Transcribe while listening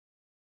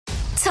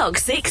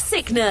toxic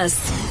sickness.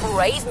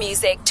 Rave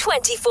music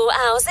 24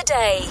 hours a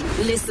day.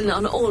 Listen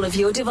on all of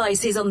your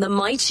devices on the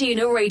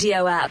MyTuner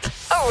radio app.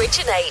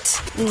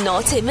 Originate,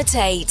 not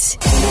imitate.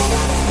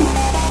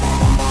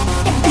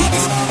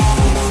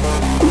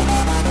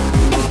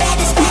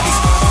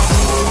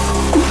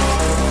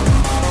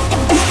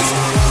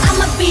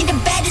 I'ma be the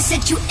baddest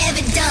that you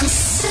ever done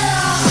so.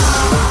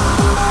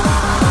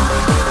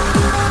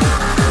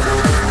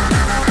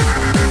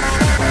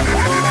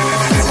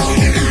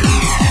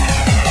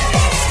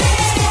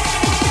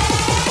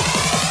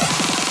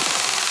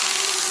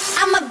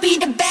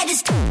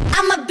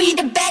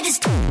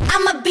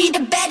 I'ma be the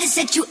baddest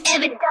that you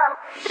ever done.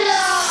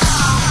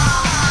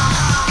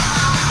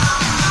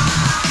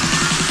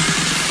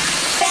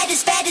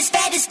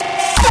 Baddest.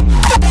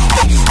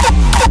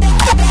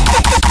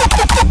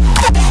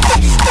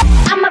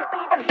 I'ma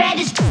be the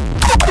baddest.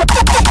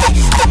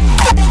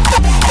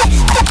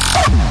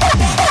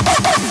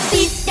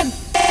 Be the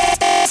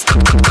best.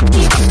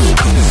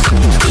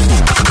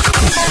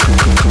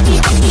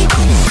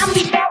 I'm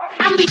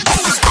be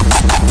baddest.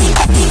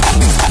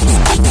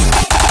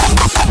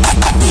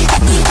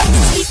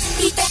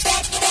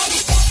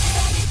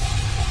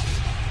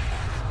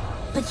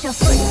 Put your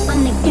foot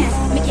on the gas,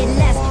 make it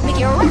last, make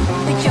it rock.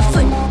 Put your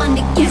foot on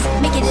the gas,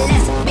 make it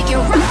last, make it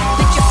rock.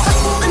 Put your foot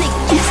on the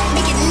gas,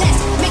 make it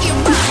last, make it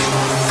rock.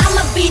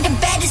 I'ma be the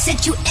baddest that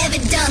you ever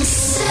done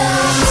so.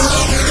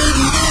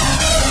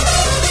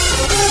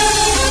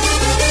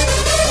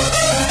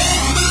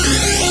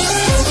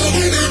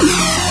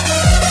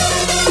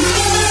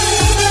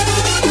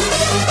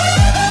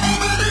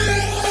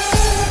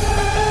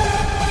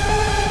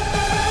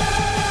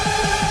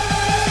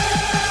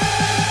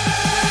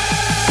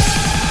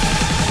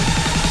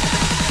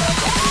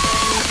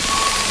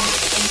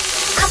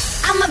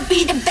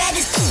 Be the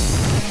baddest.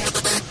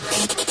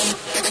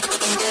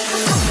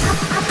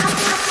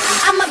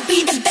 I'ma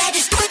be the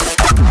baddest.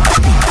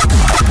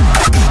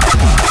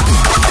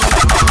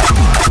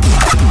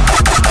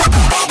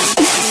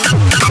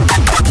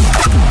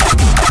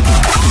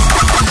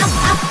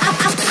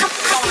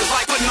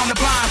 Like putting on the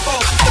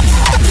blindfold.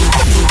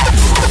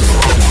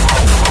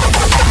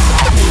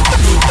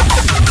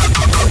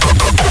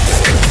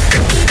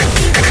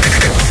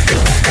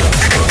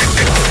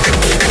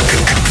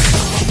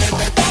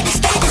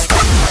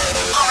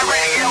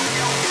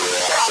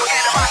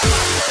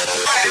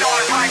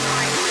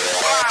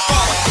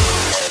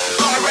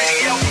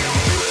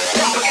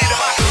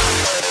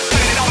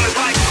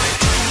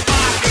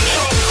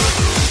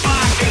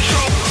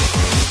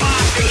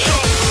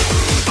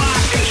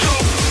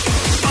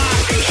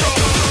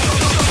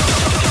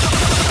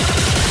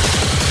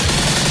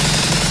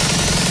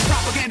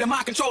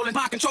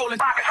 My controlling.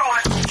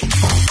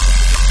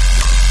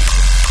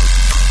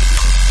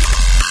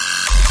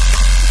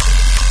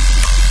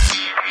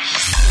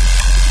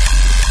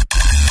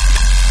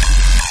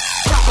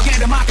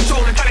 Propaganda, my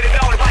controlling. Turning it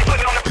on,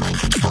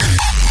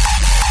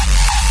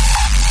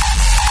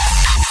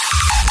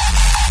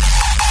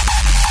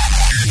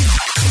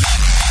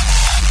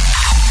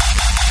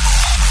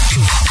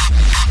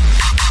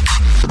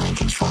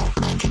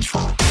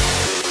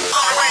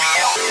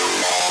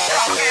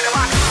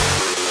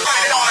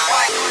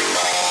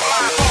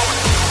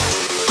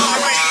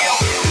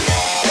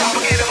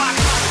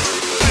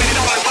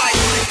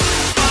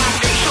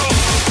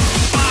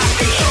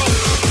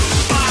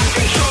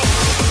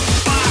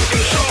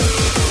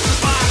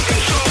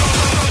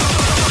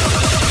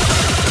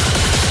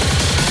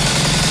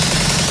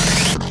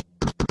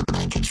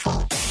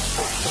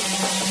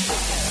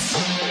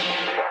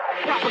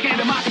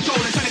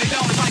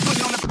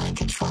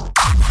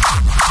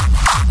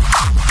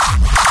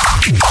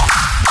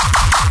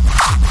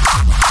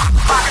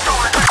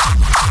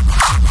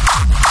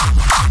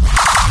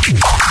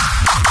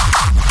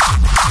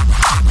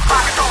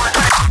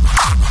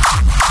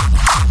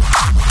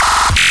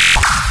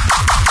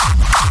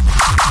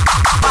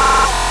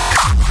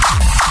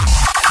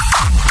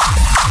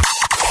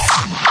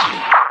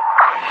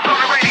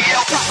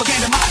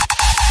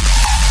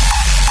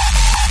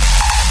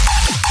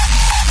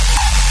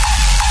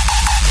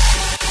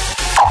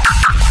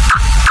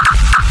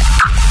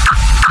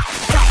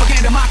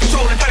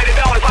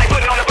 it's like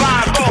putting on the.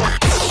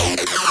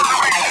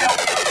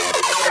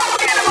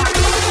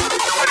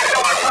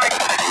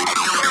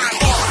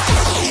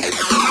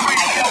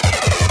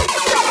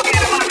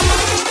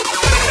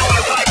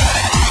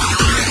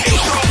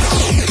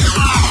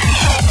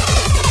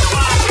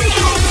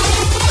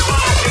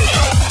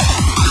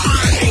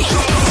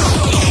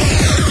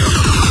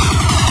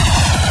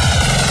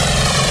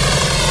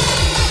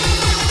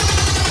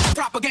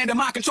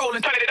 My control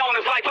and turning it on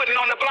is like putting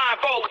on the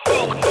blindfold.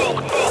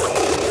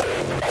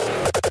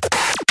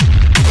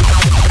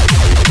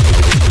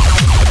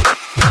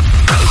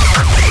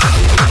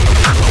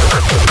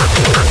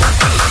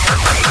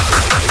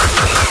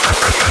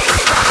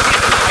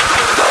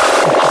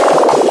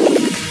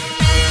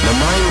 The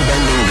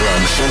mind-bending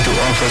drugs seem to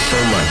offer so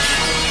much,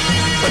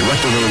 but what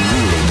do they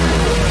really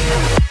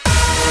deliver?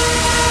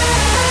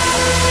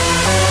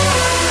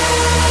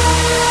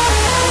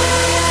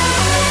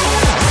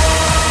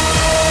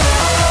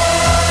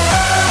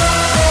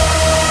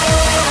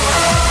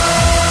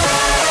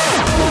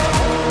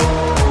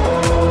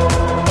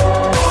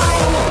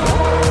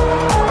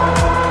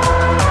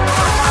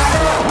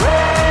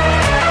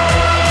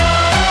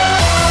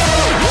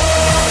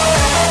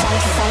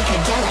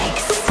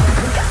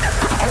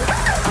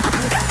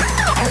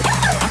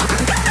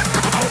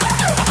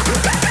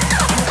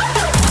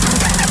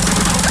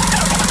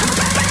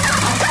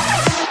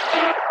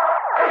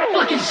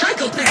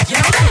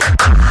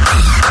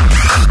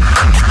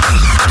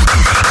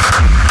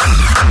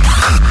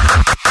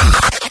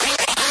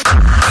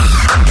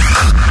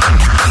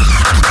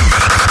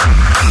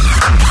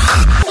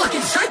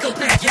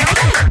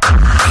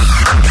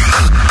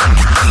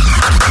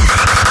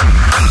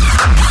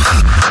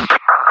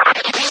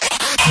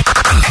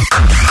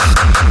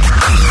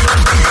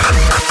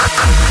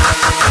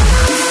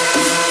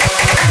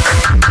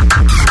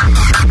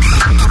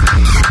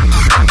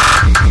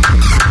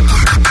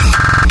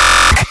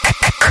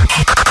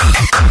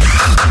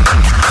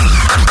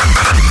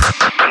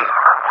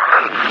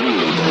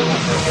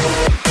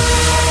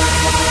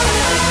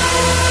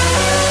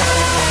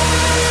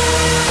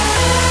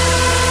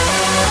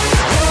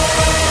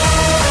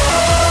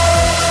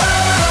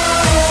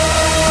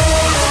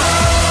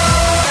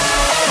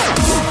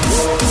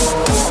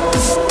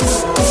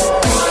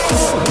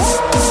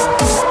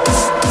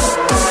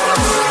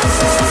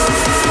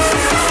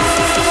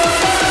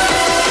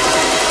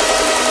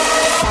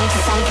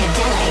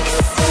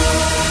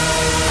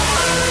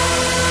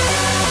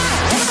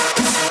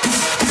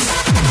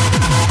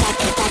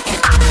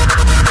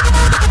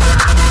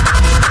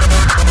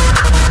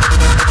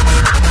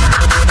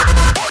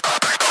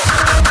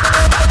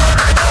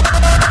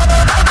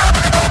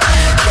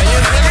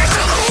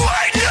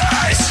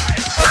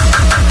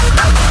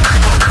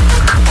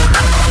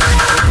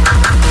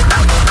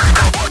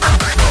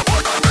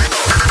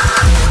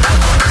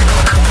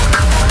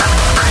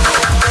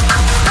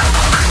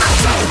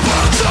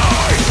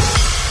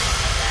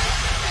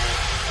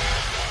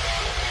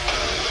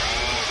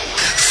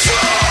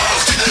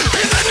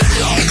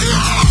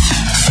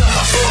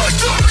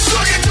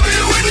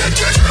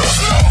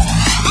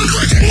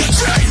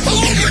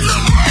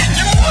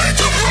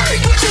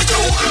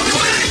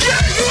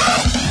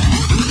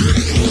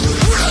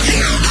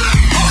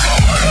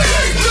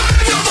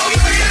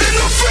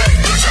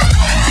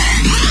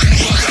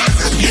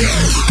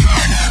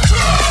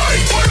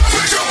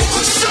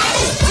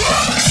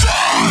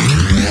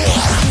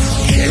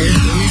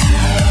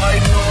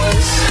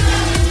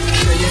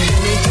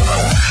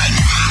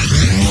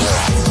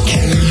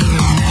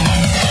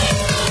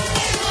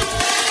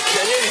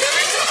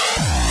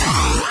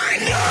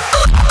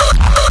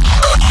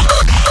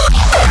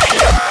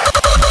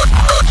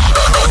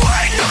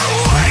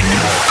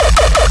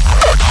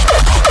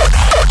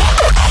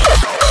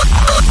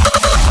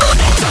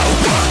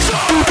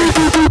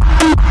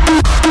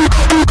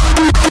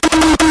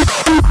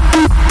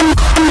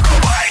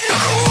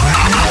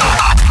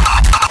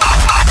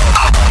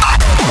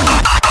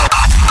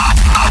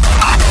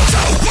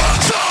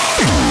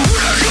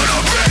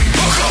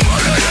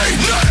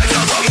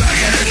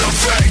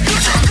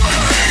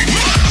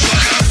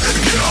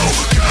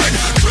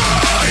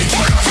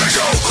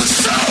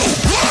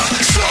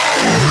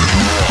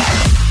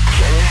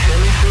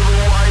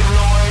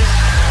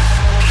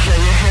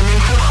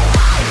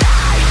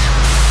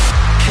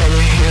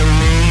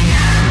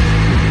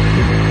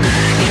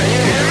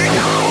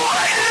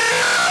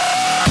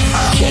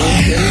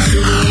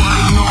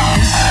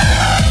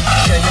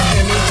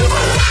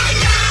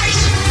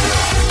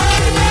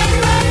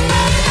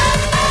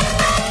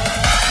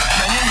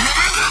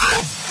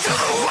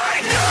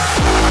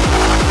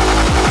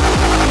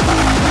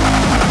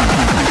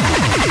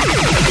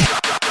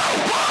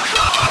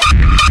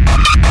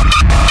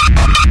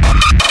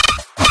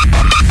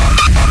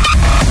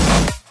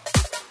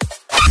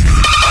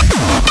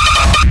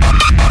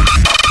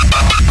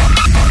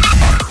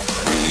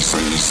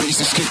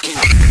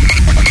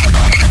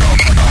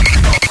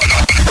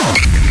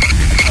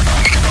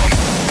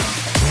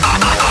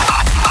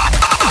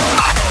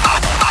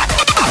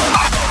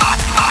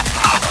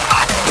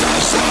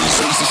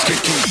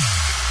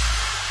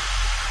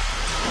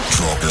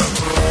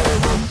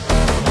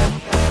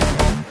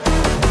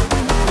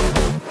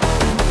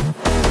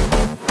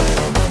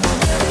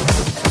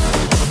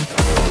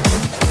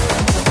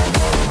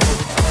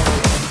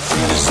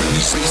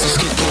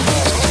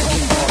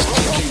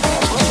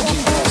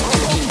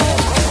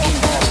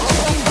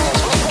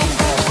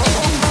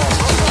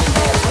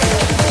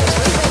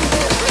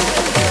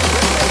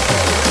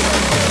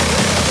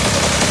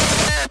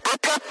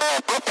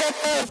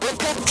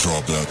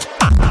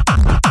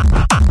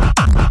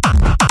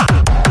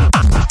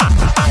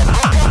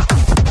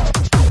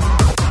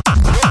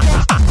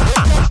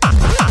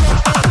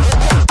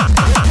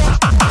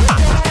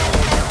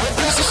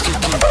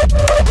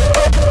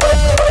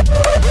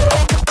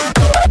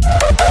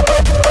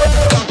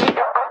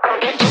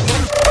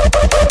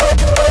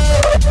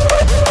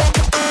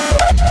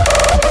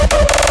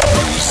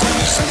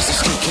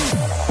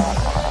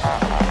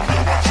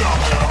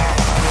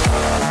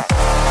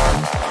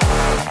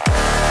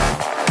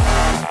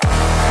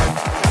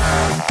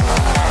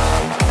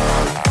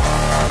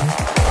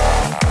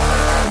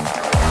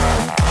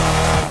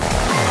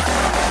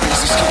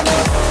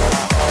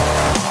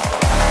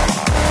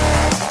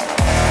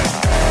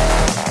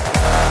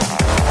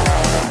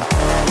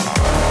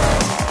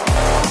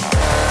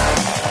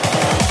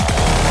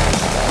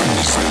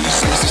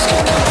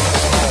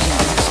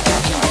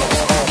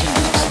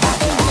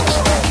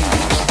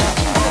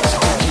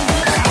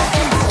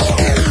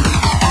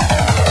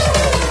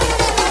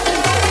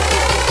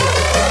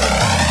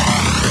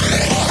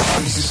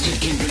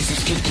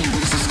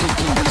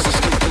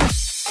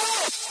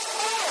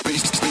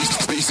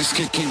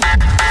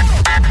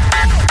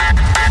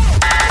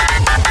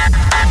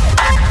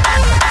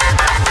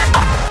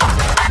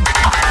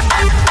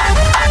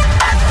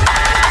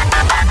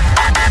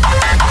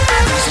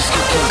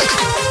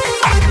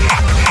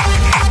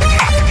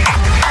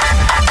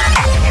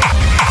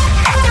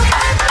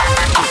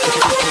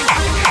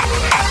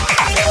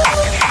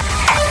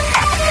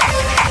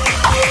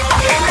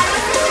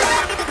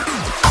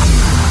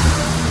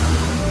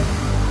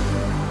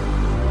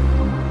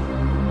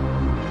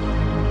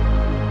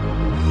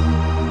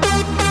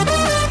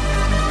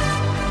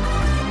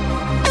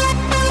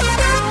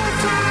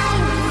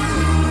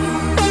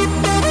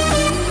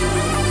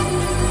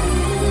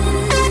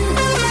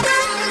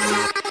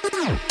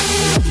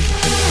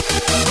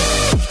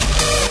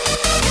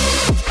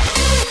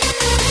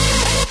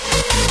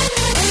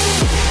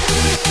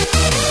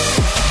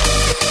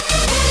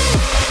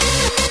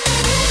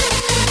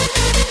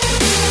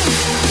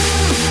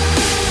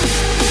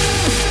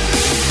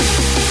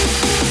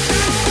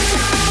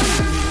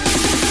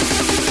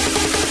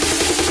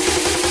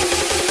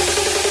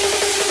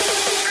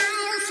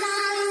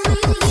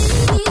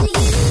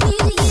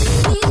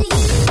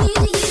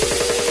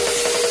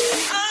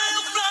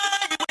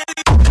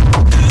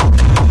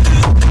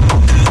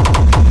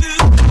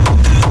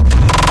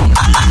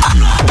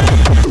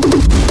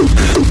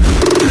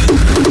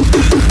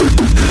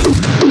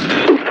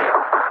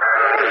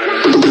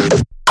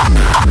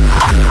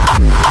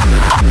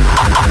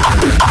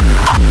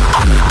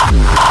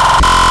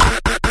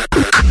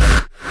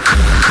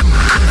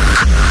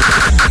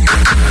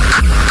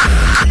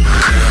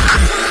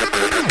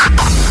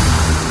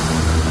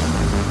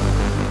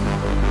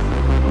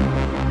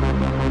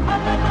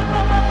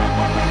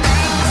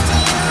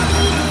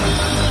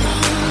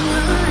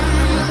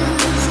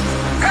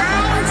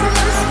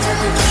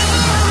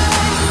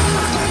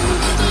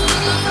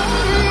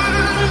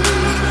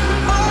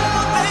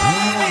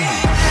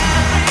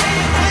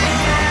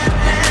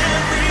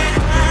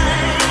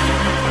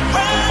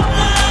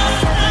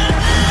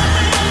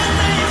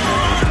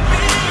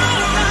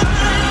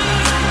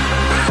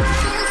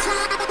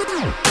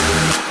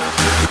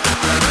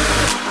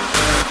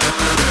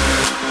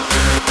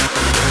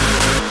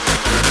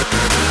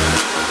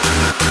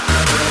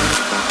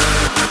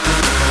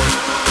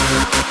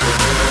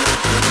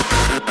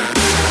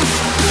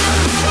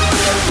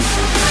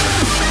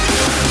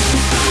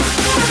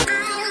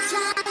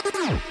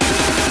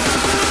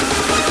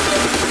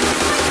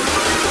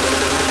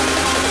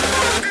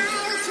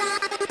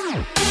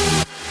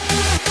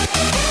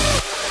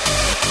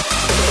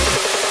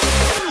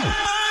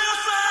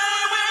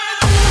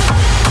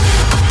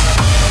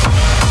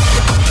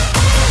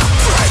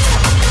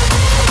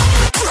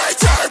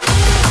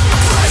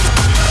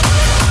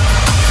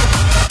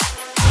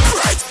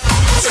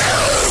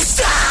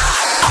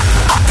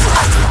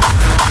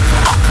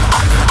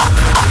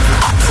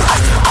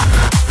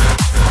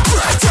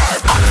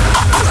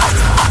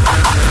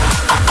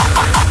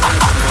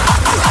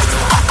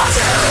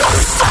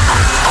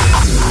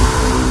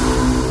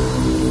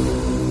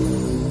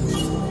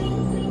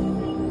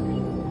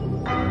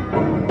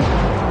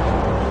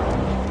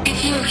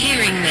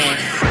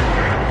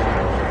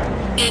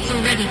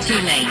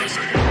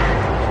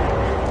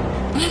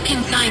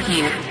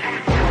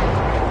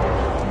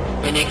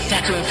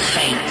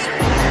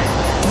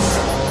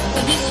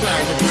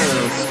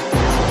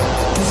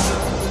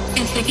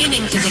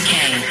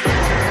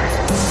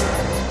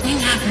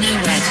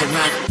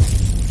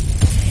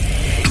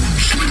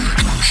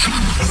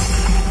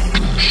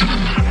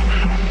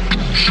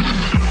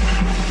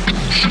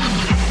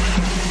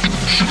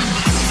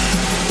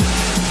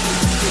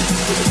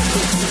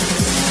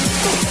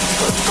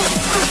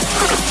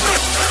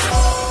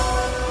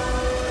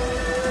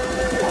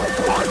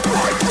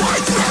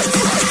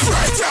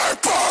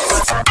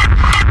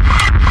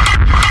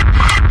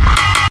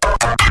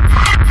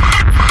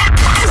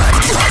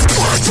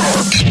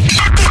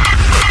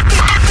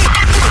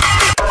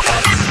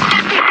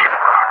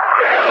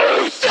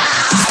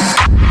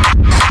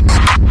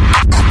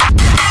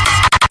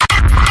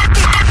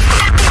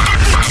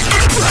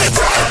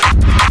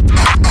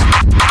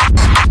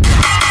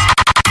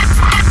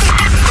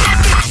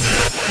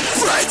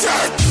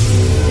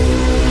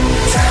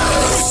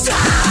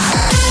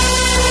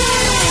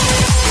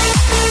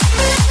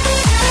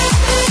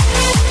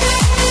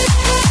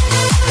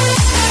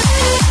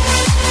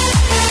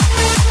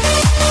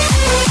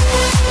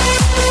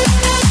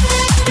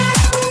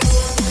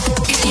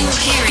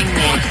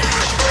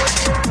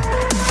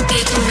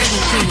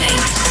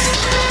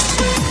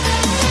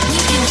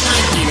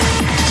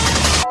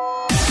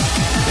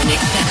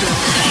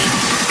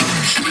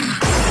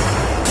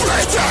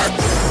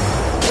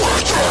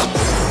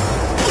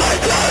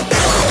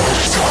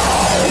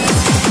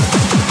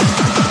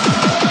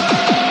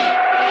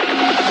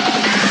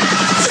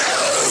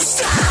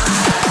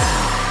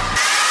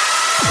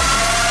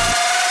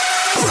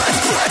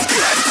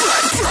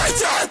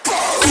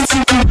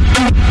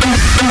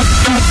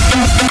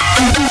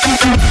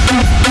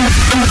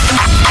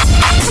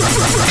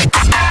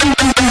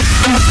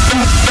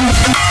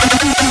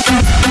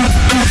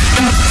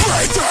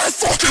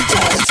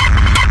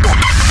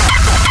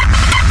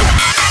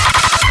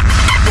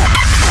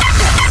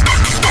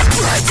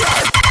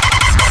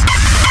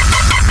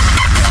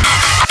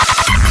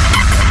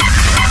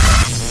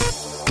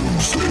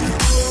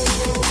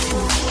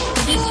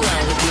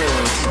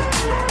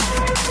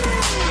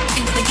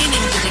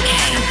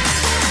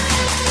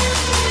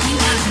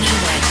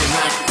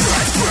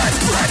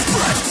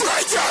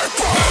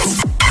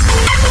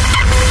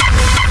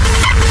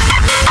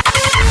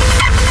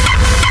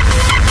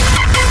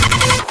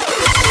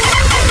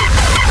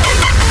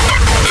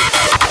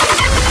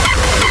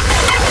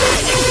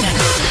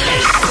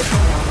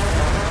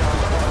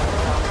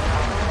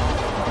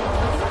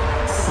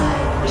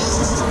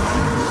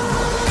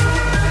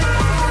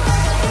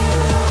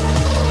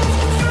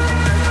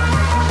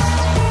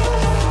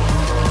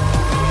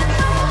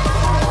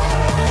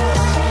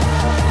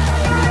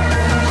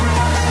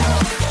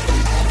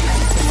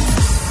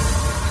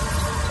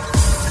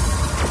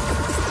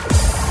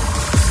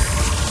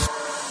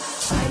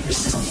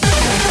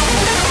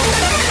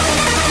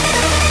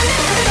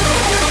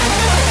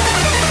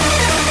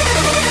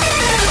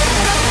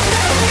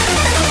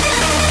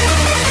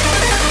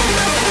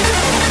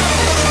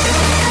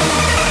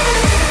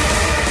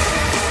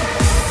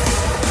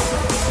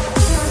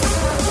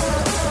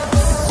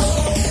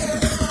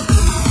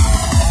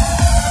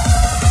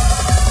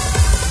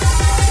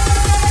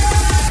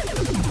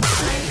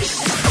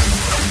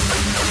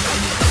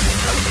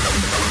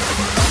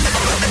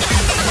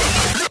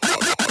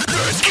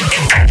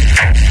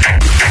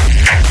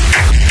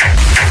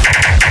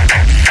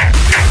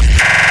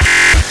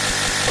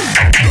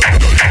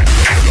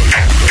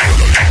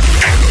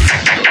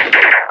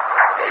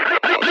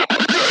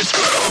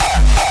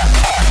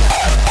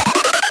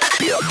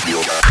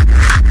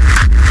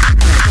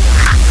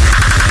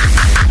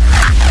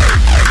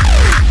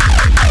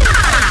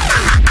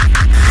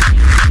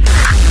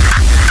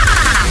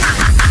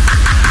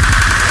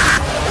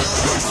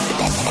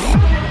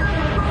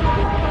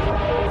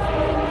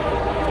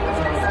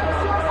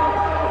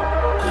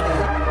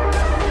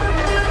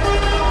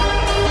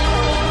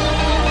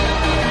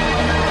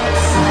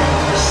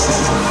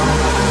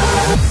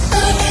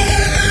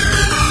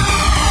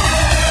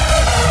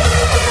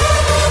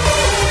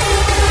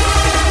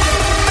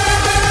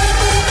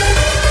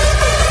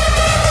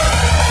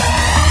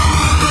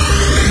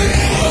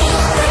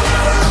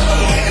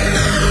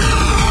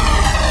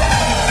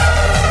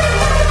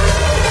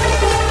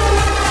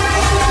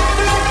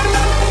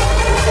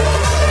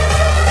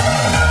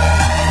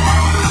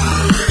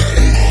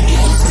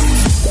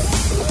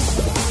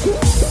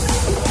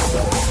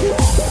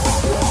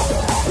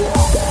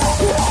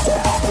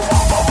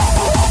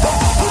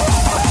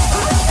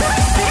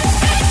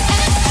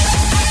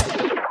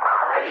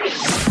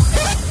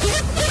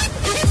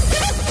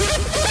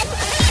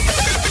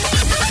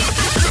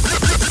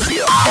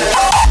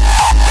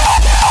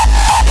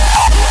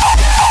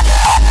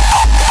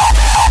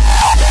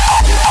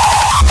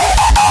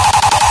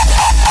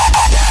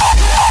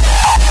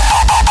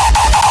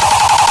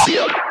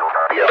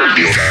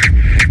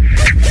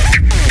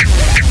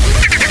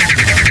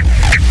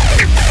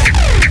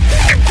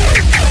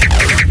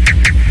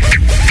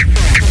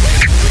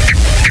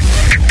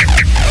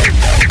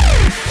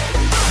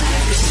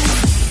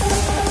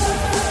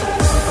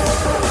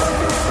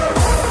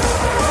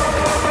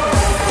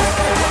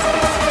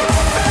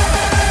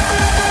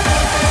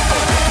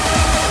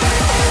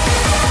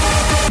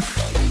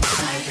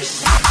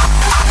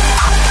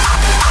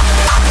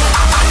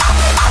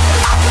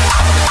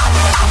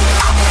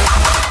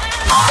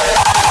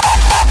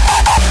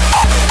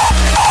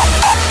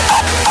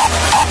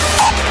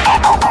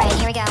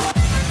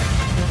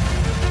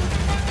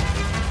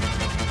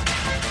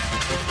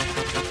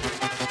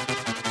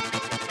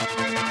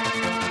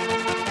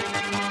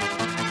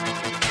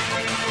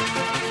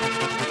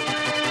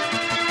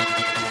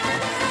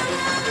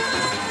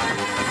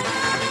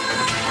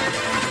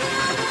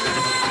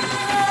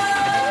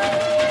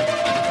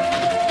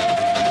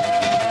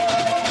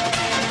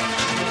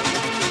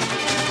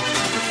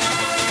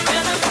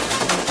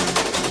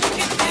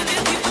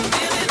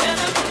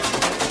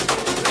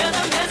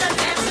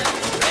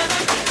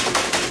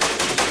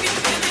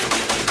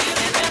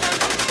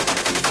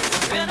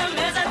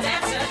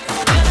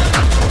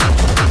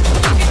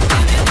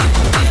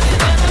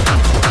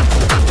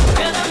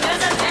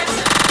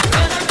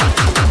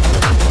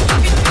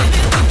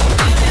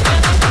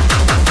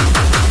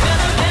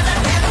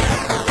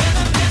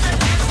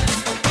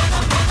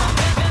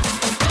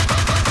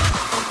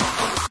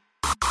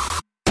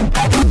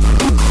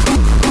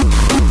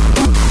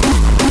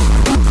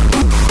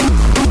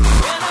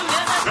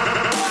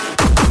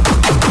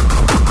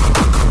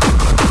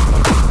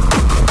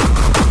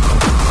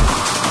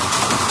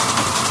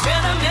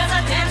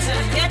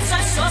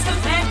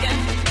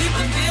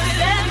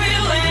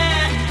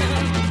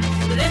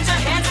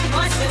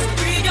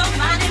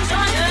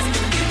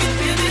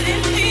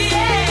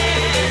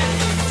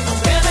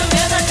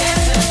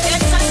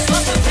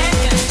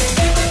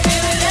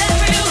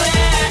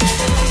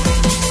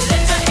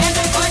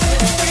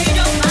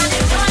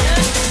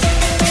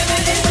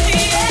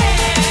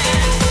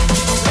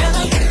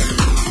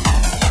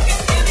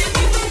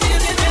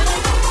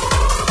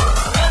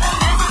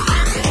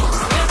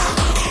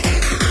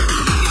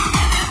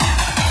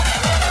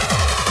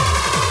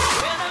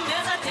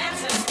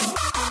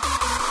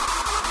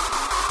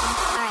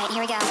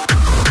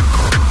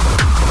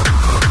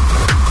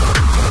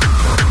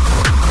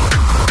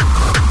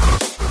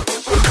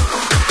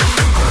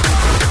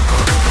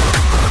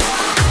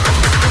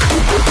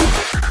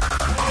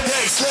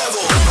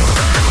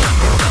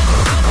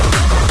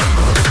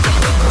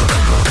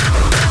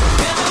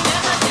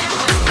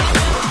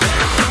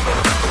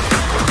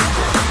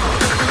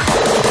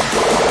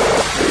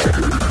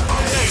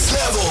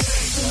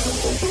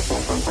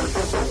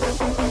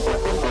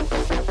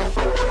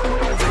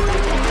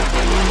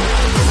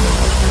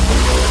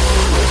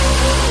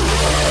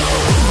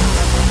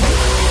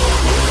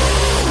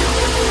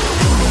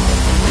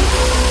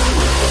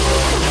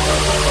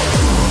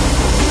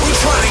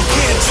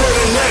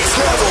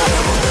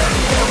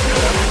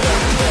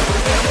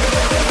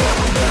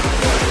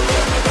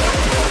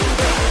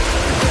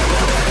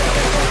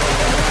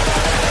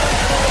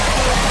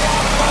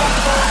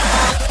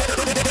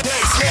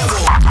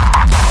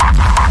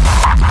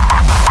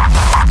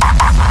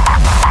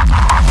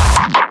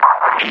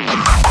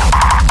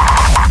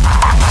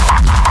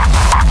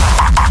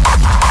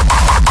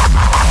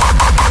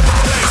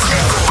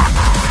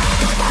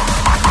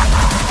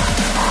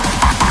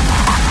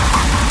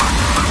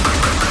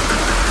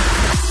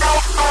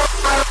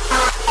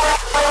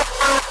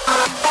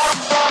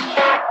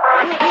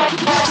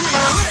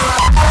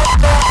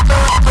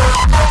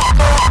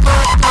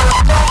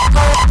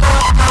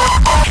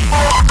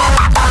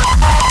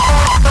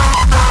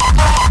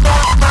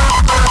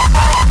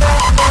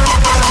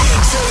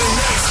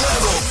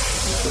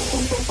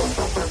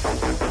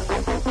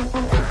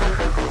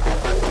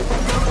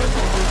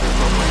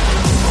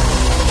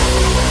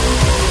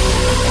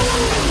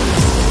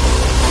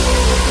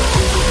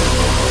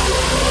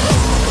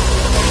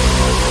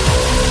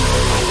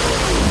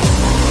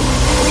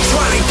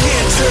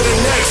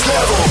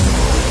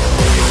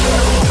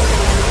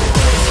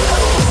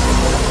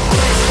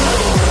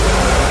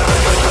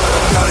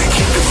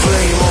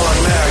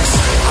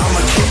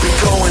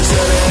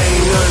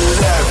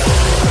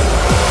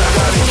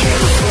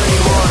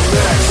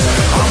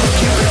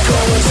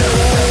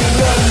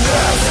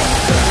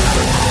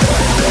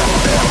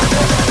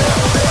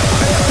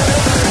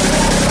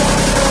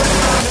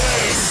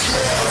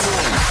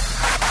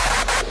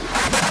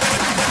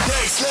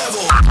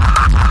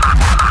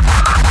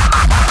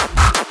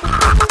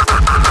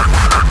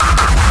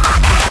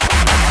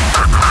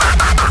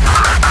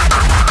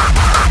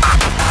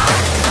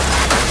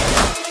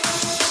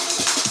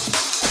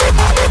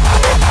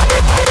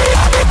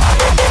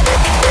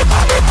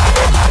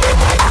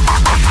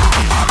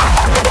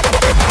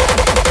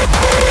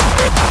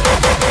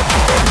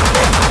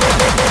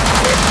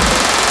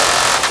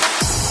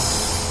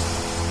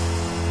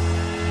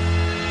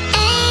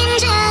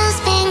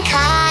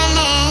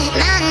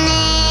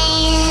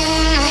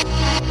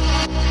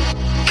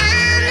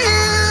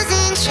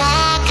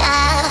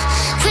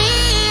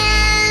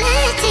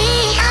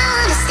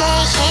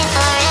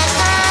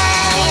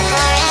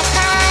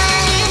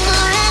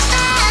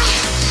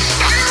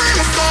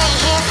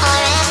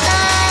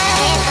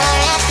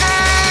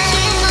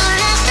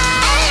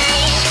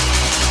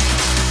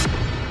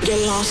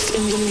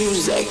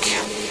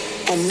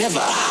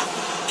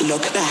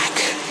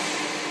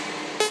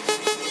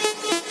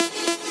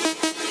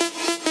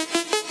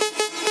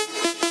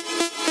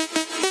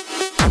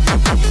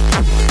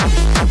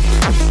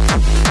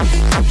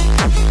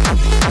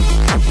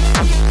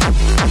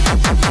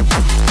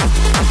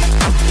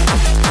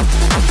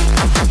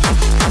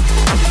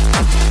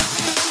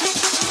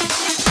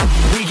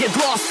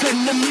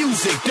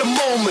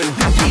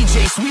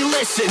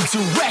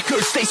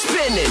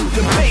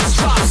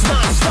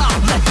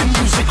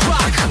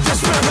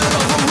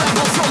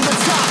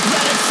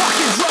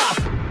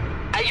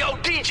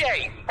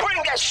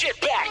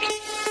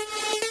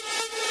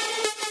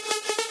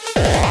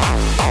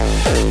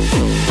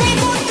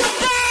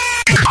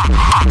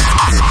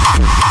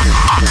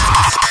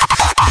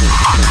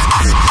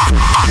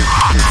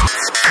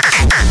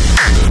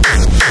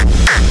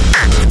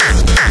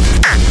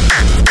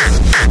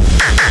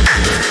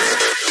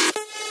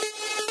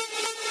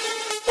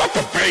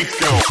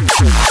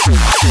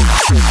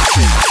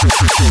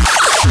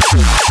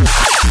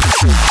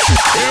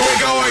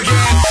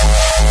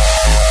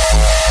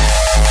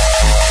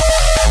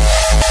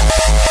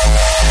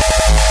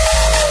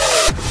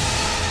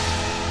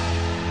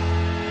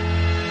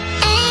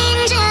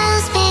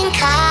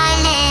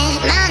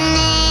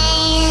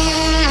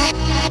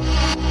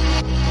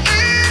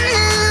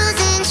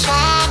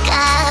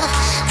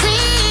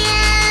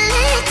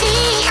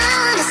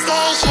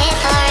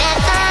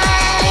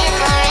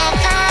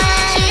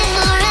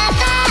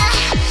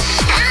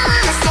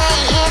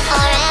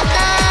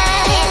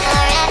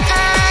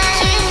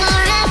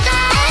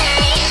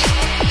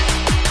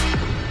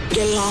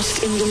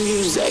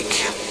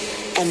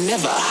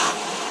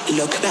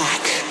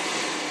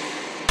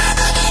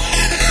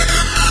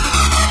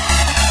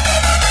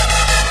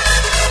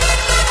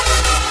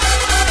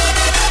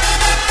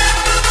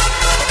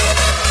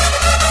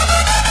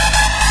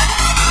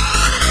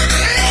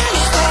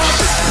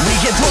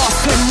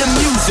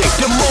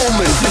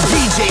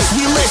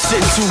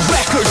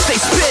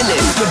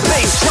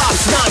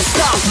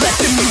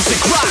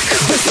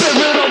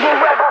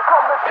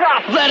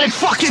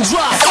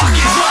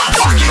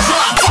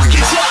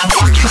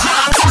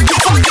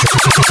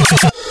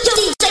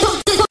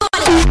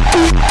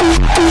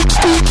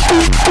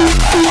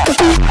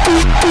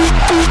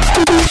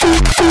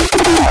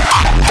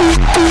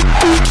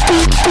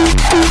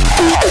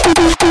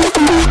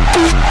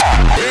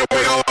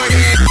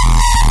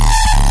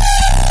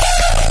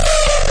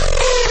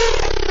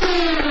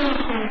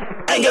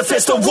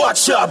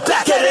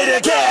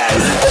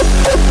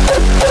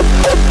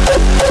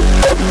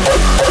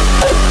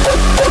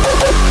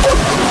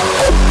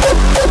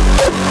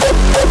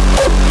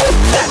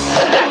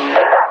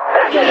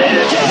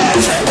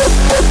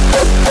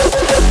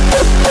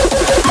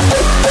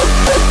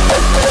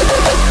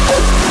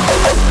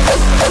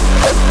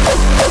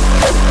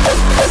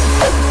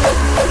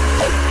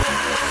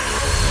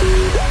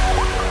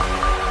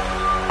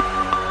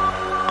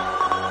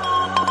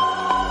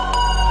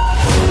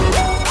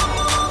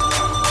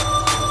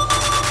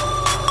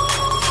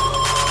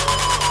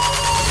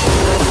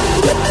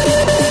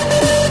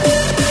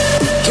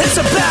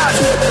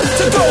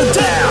 go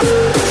down.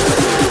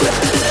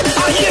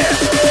 Oh yeah.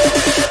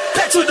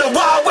 Back to the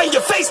wall when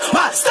you face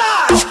my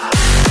style.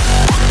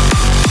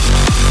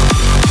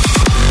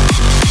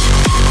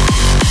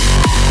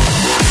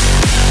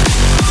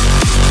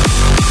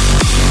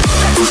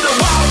 Back to the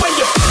wall when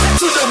you, back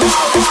to the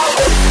wall.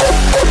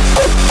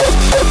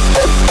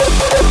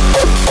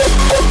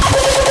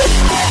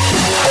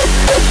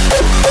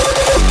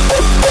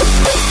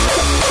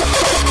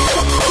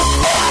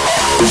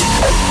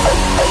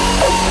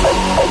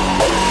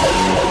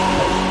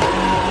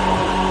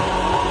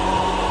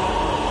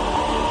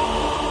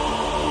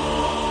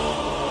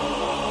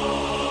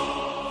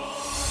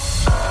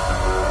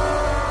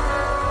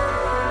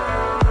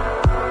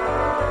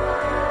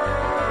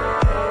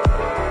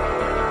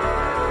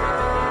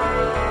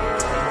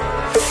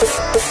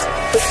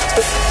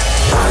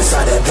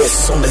 Hindsight at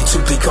this, only to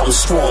become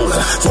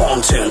stronger.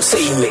 Wrong turn,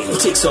 saving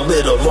takes a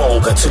little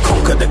longer to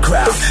conquer the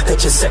crowd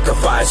that you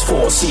sacrifice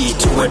for. See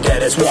to it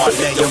that is one,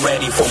 then you're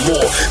ready for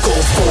more. Go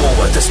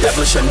forward,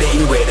 establish your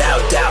name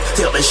without doubt.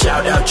 Till they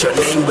shout out your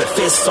name with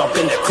fists up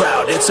in the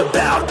crowd. It's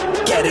about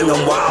getting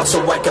them wild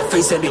so I can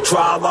face any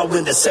trial. I'll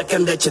win the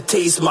second that you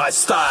taste my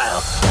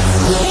style.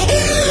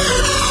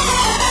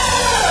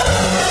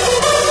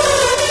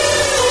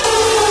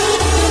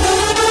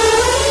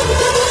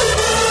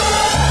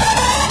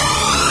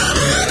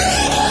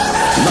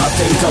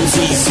 Nothing comes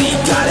easy,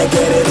 gotta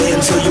get it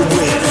in till you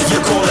win.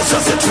 Your goal is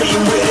just a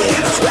dream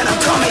within. When I'm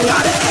coming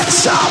out of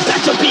exile,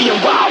 back to being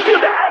wild. Feel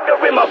the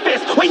anger in my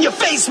fist when you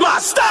face my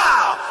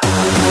style.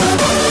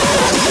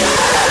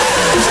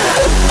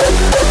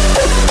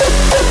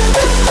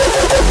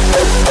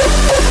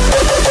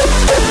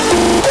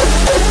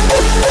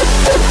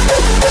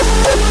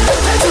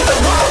 Back to the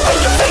wall when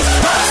you face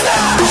my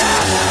style.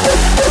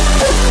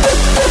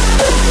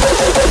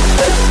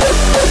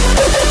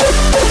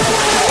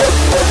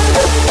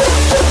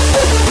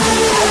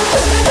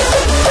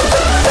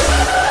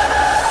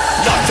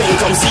 Nothing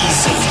comes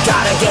easy,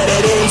 gotta get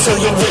it in till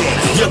you win.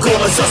 Your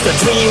goal is just a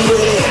dream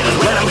within.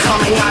 When I'm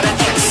coming out of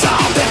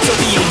exile, back to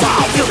being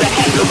wild. Feel the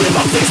anger in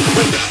my fist.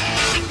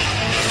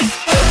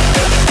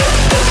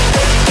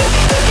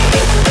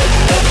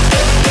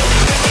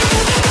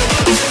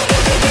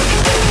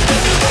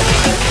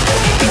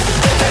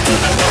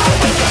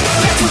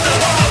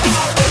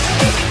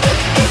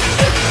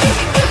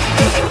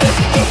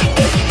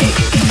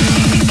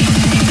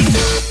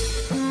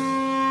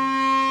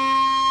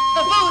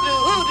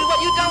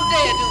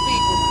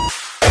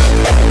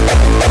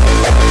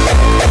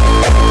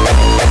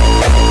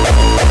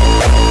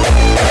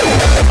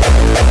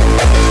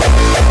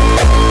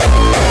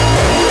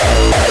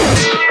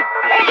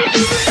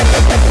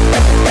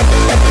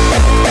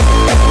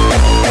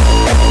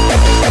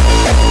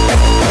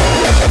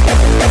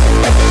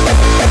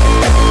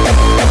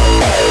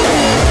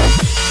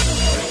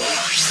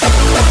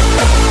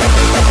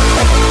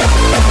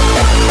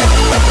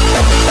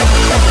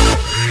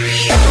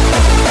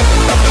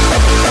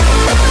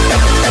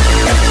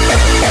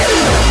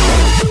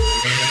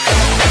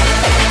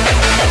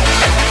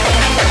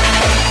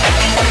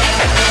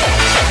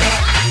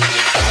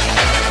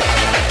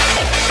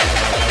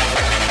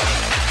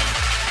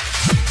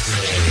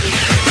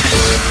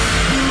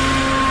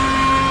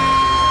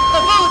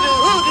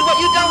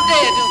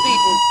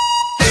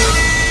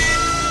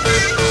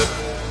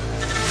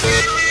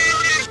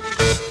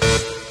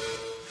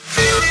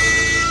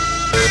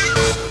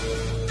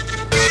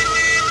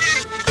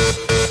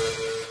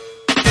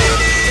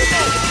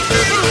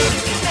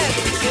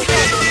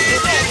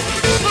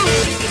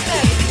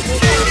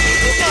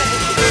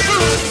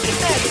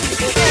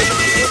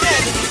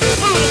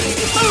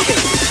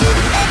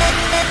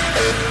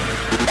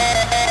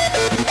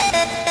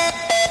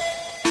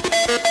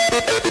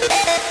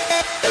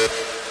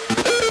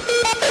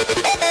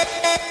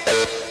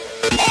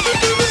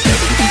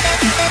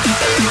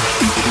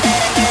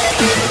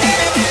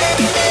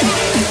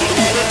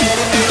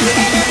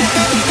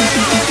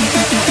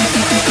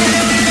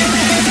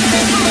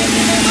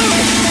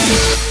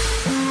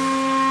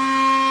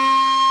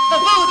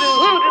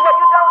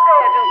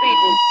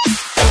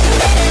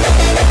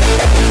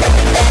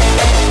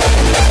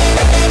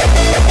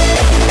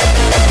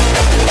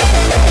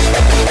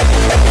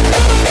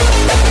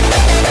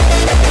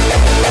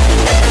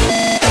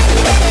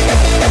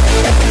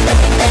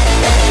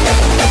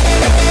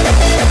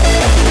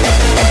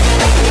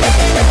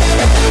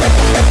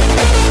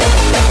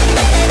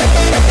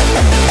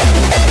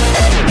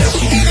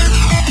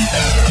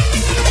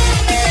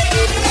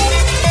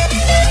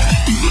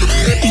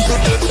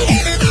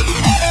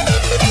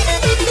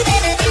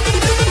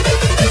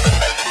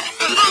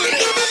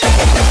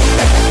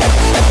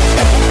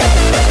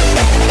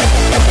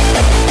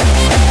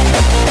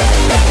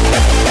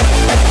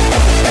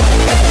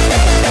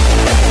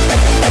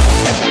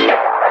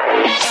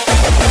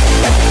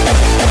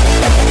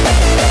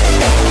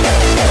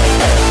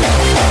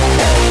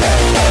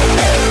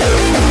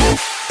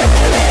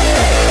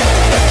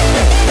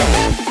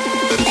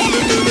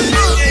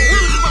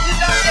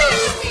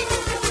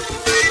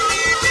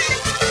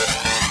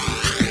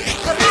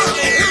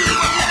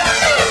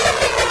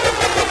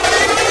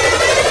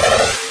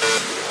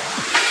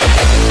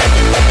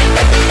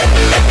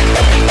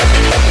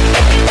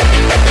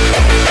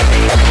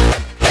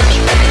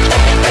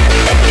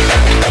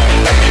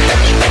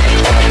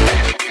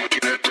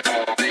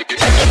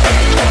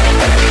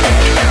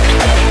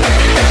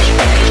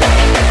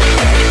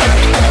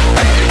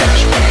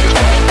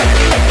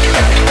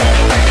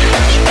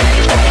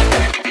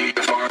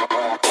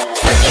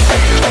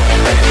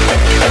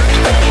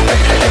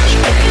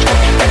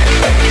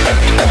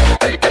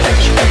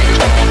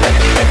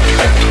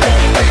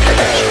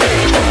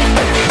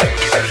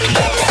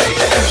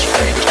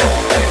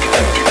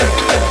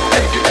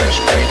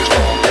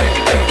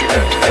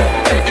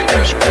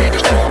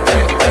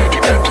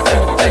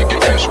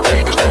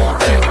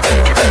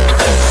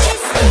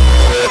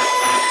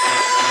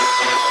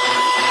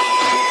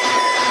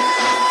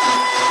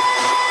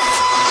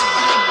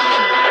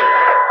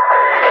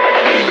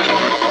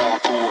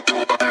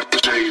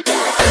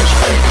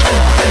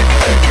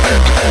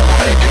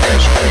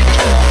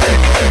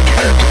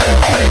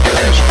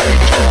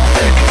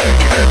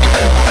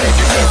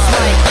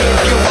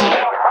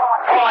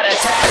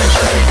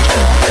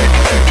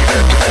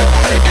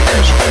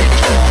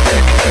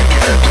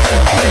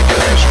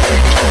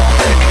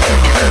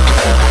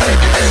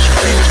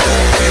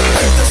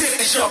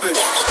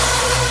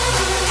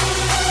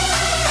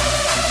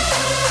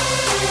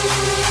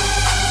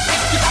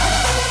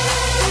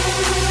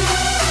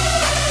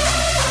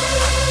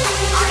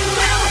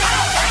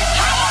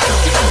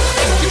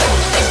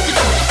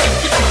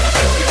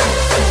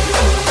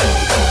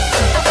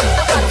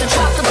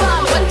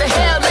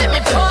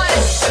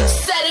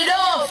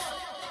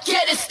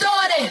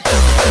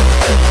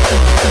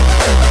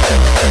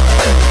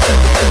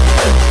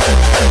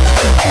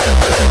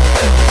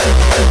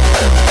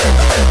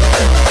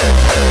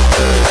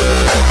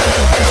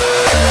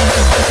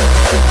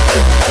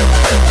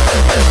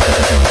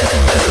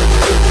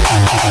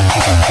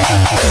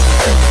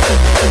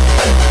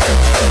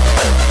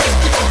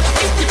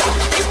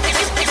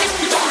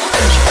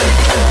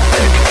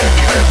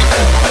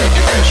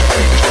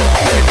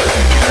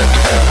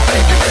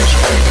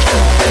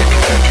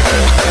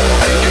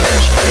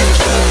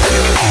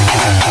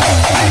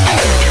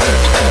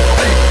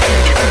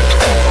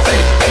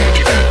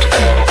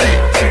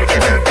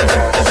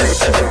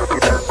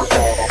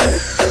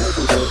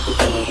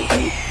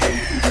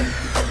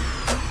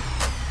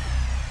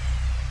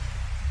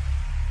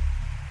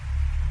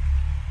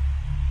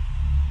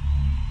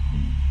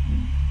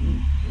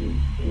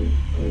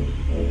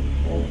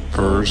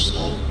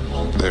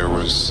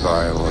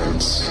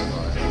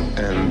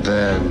 And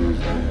then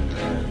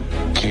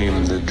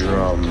came the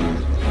drum.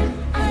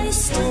 I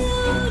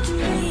still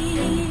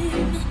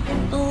dream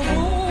of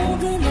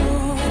organ.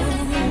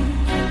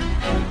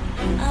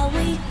 I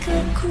wake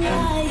up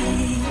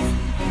crying.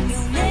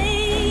 You're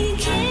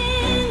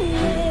making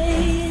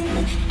rain,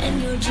 and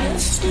you're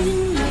just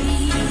in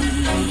reach.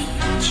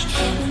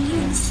 When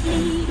you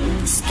sleep,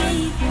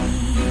 escape me.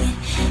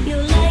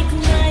 You're like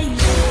my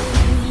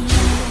moon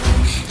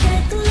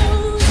that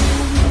glows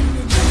in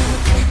the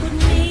dark. What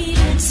made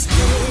it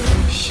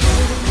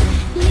special?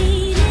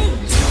 Needed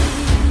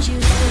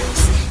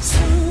dangerous,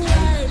 so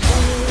I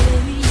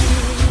bury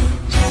it.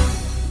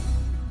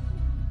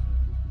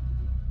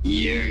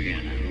 You're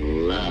gonna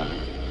love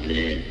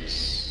this.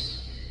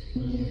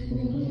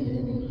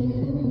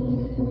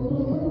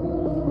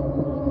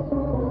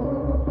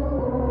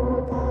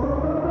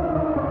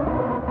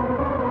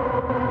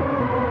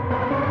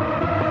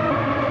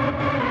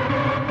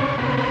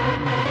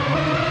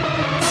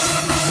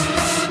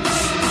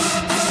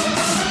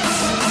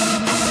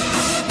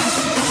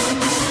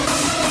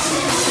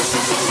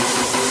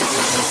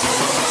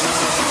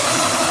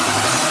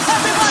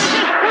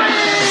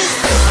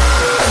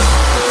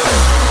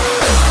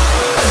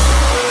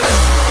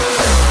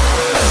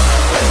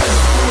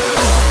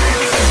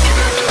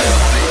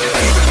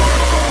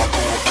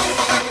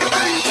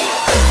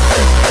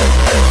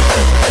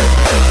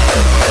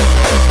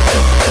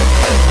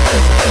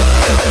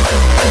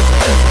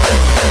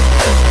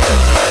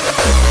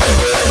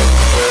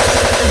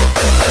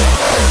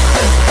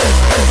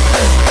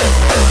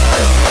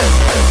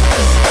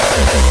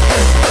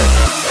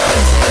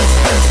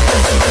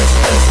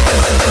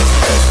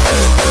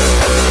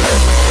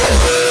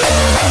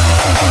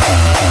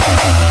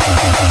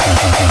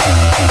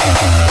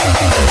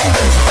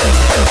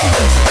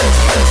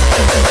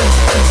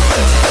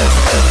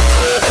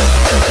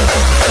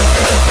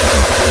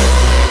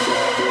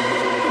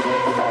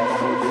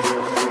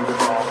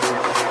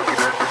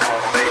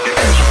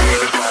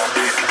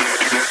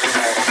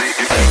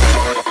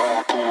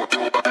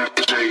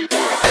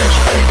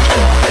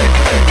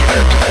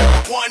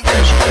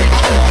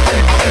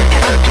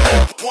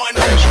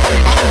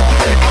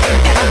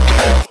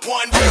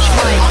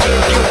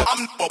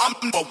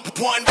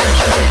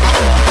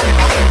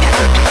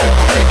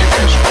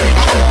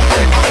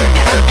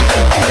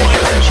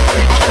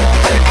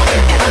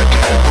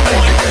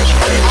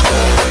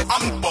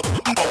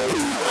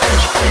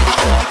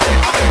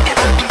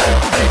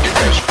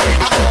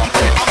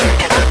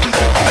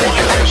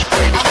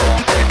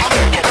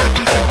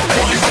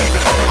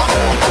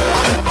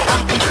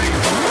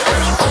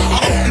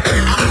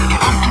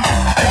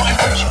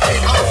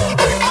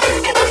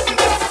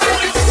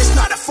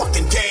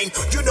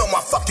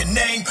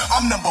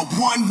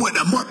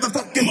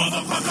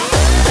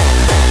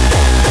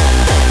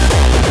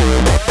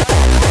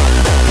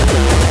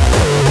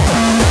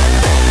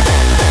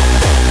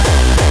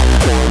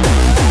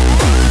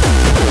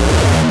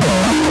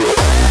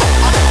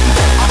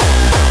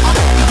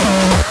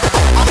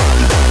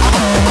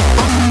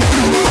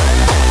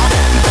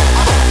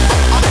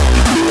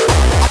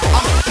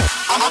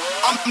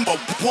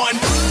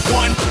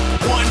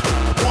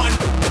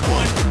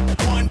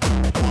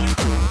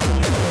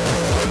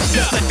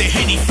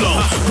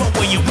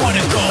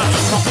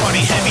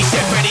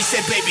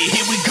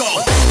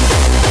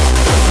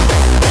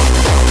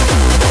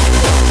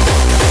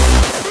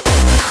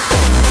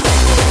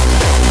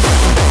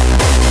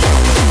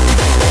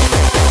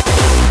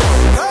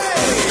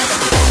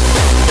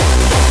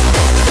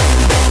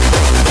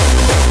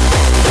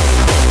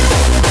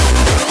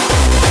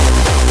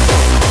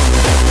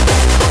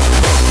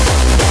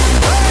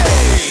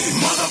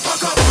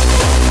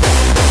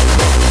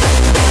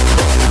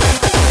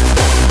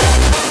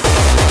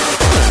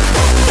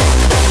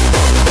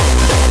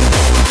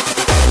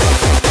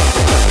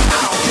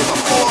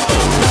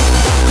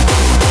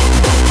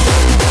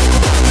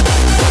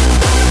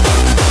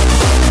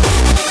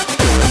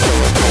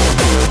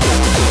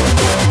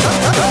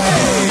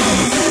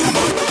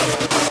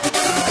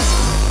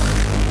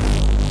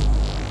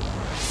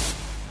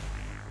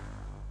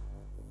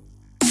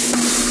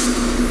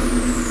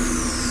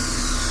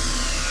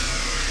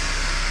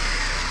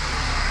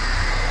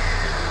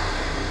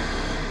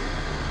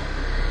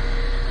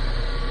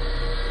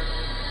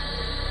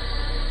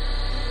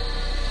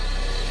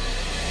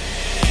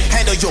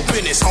 Your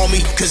business,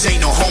 homie, cause ain't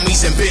no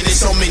homies in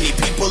business. So many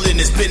people in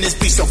this business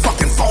be so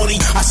fucking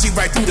phony. I see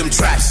right through them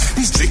traps.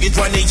 These chickens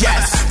running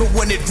yaps, but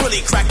when it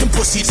really crack, them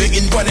pussies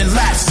bigin' running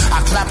laps.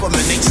 I clap them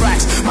in they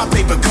tracks. My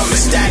paper come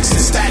in stacks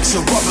and stacks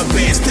of rubber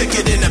bands,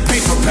 thicker than a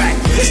paper pack.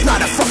 It's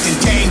not a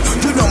fucking game,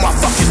 you know my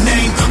fucking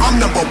name. I'm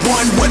number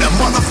one with a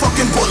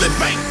motherfucking bullet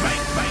bank.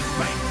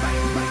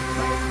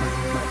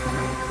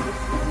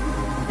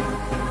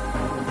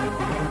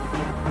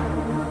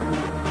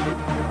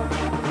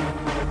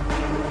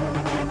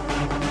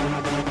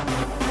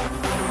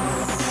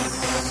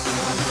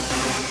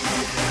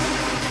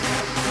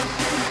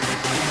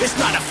 It's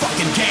not a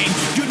fucking game,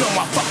 you know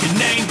my fucking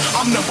name.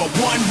 I'm number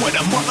one with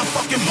a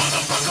motherfucking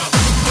motherfucker.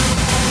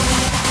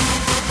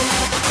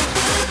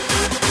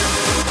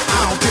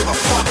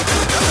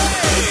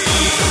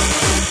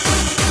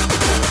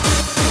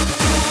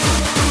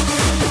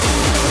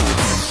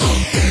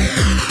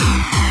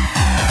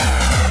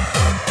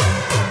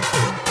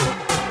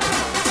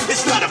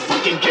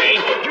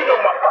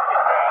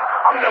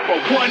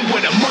 one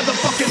with a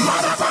motherfucking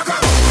motherfucker.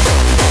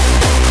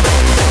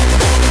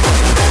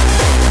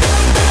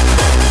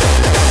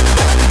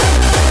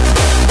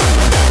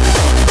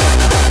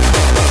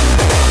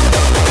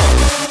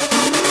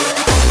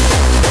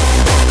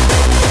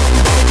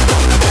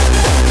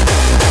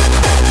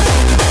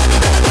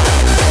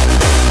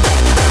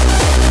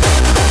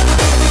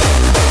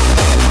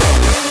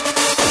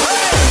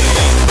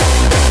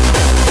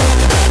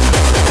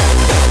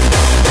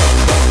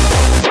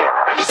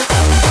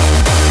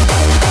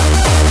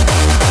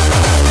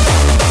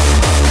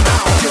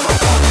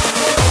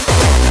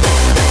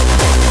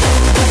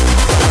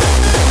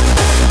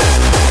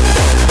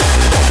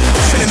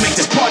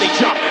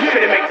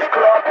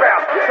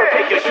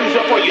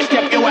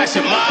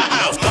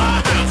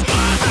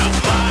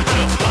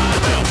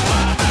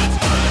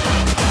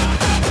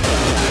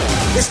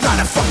 It's not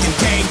a fucking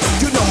game,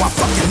 you know my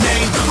fucking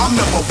name. I'm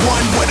number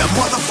one with a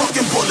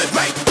motherfucking bullet,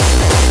 mate.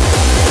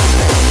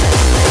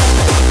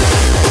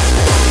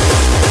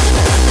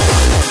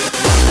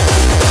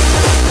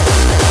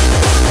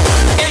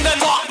 In the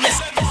darkness,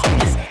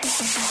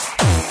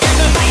 in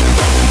the night,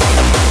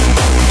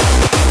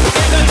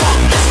 in the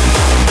darkness,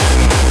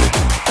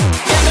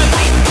 in the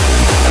night,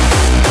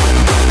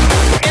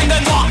 in the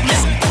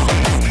darkness,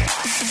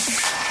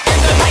 in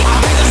the night,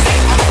 I'm in the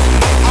state,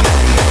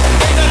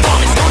 in the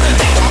darkness, on the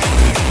day.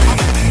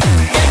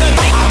 In the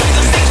night, I'm in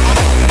the state.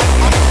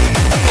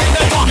 In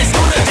the darkness,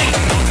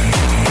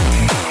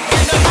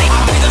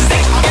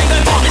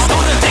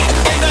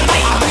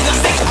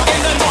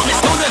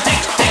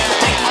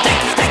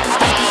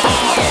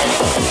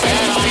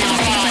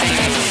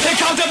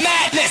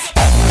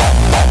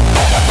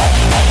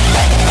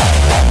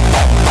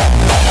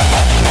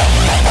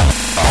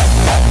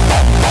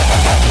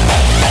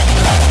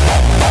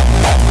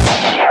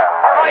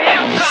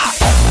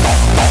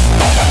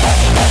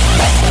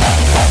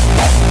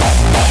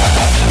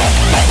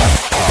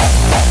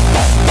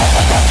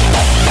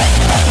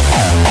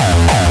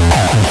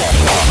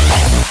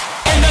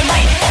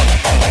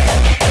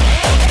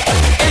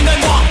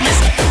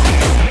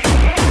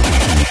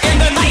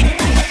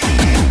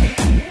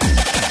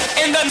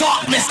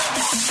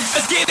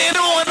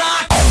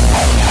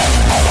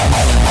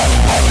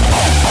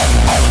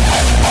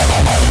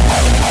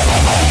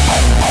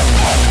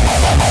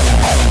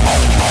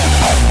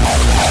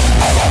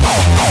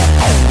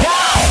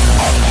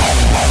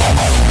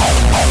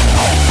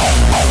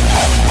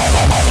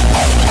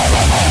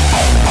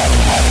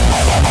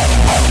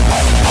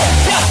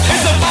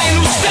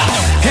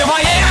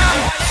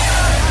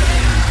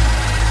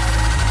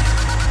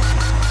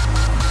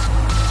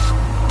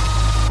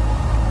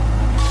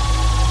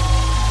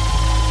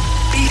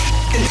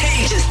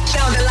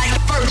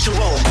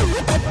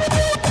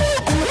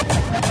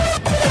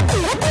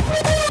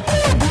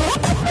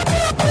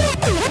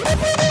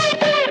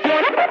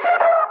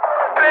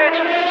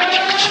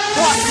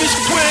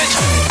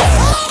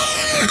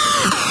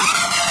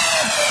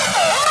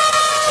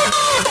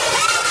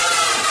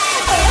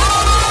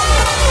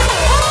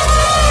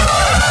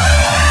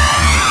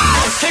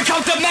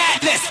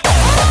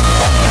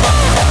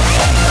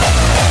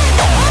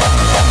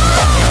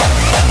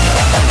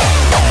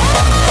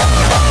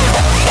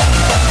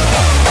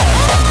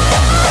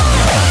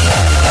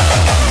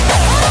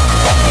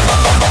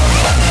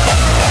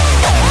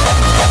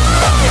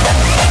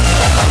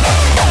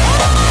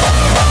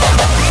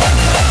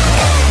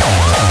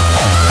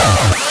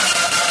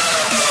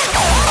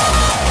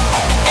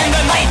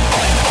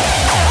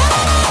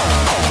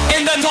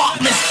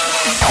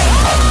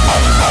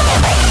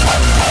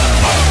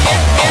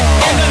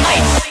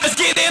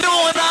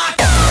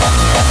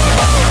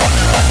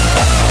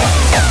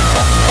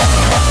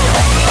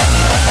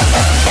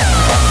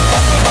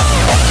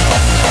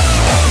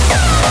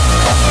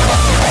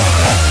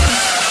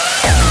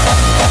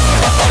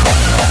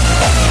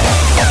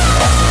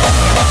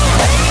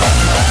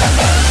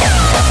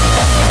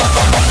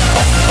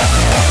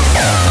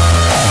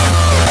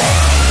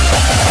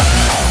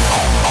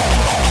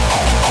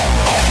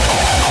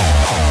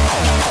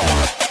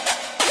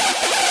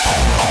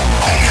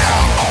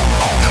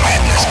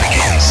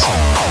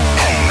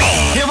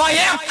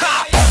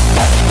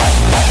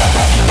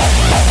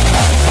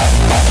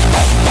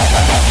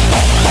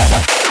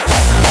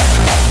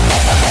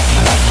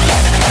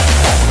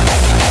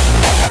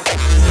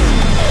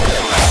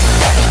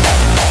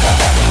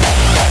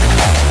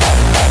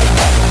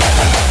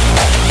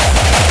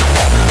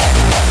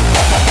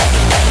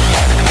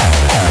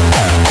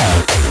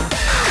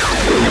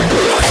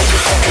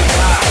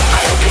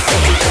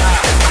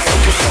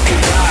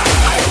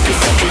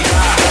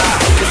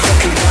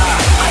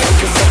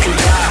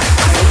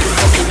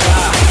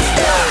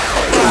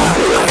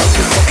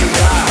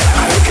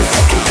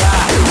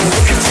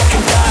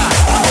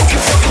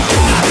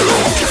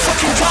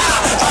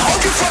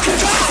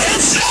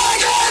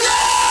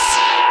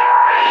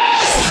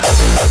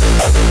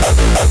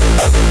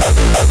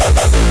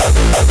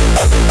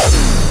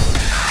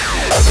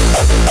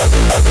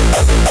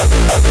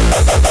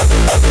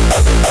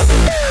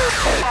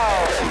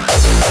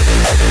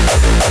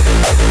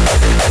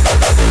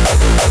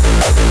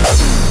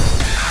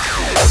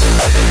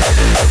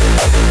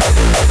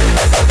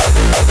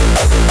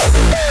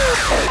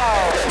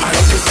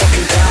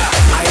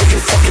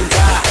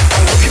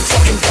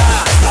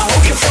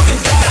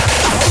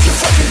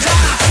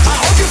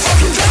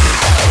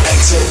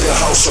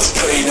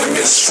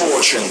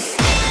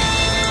 misfortune.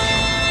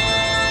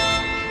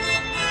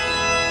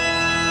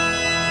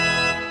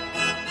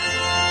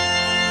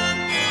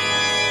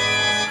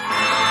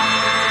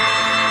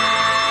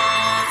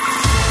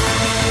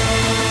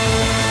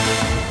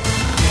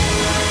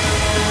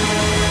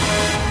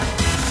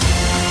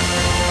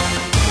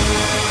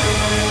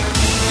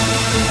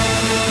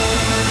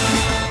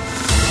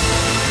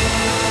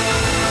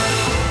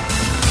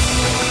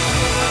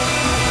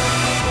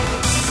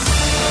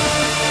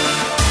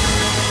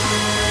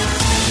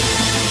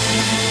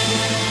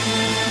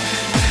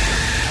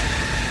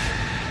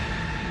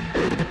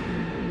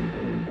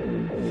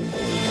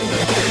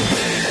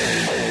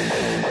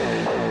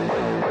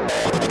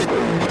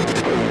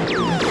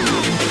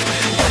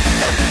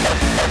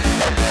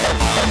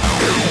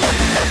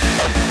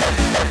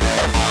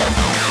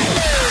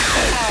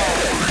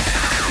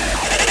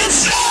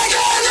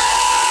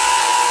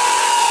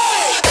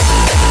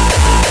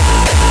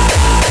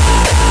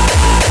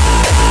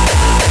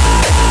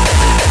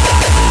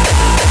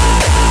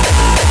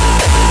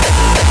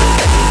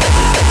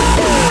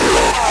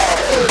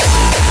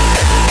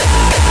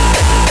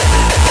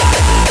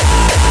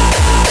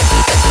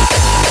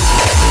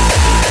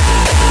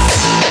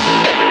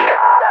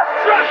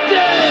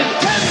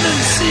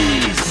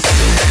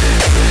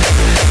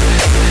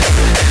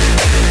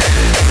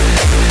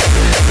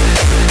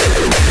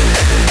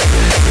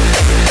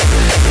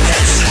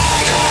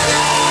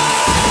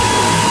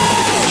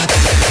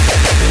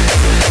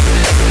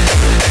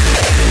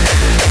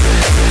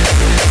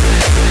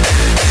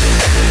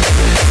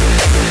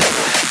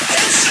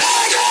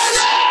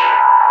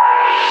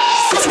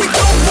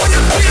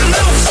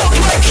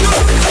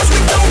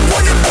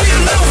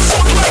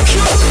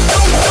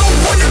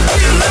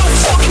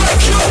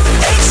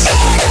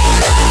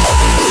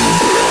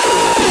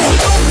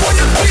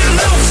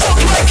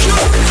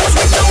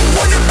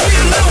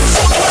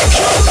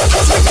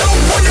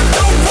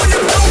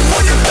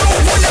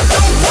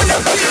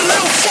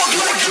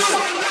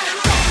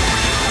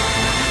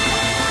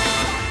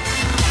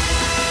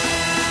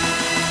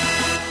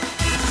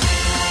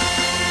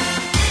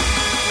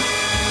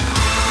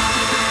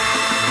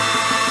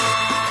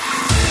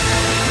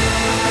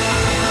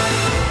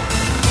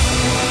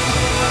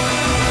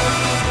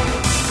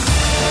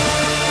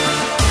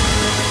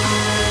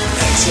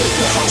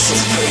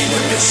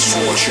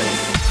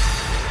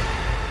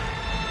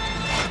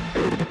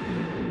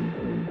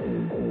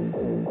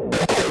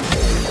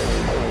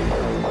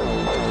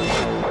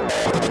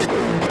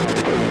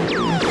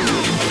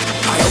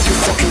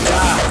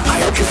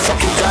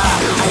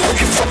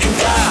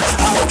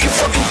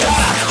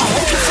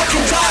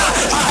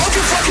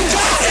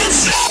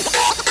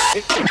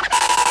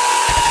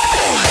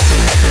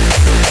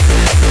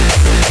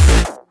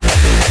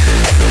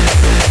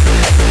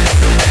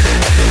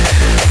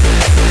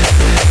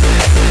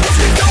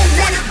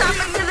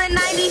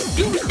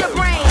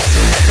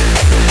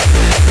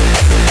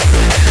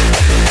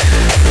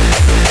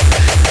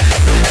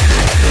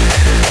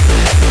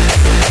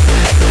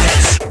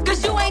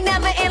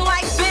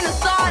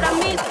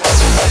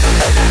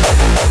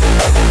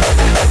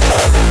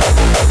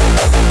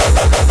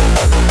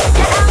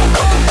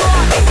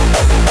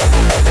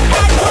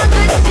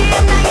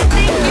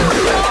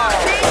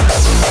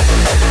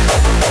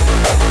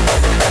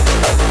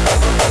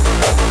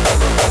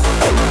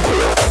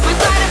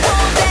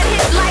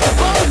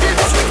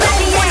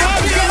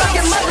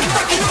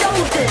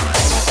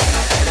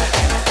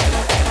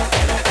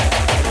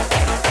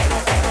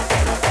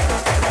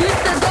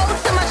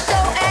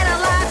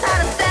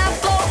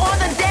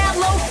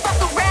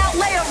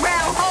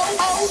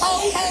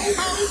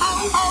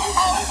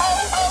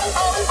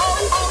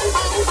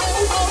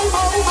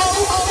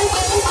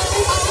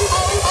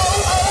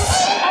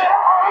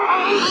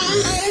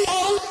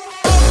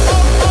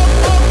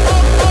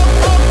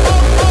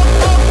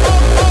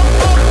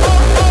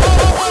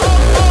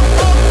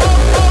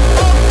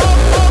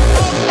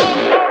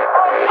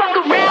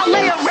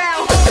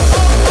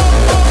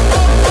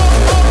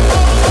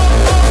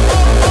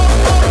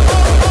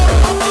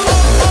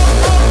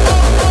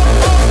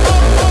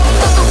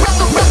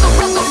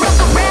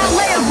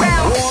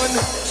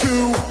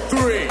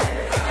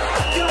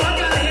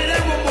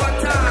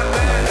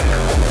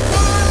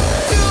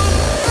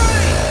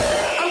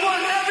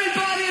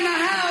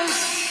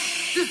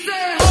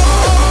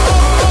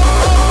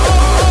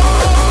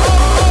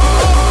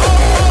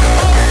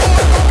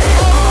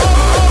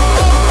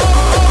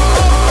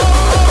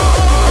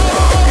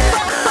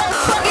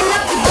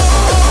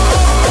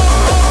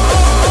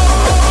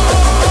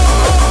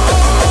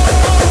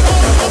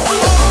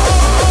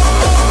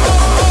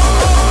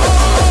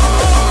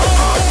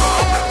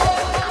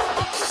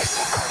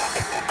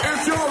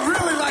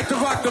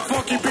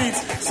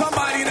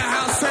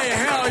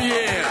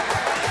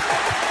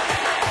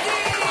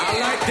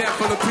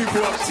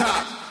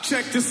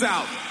 Check this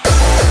out.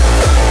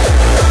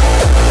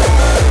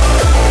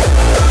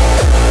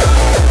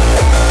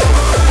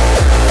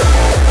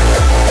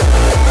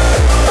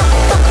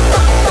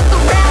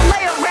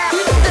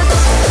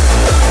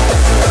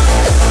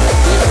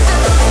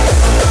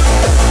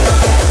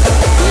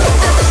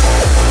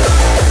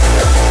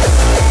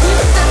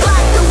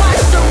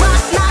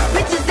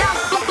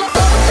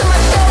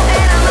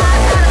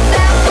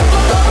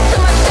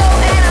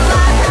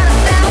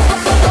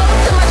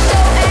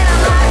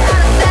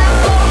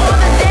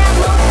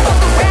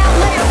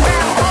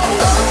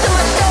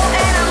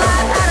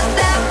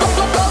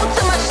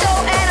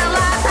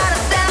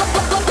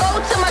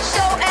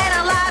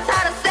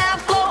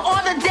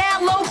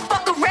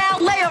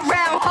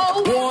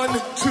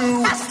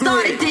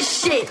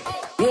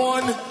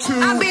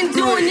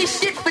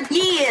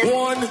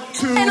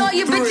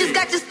 you bitches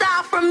got your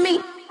style from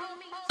me.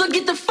 So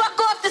get the fuck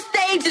off the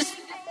stages.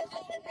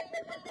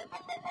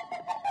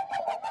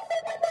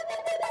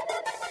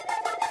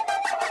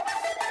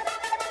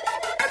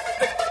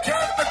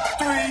 Count to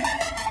three.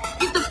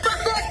 Get the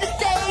fuck off the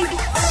stage.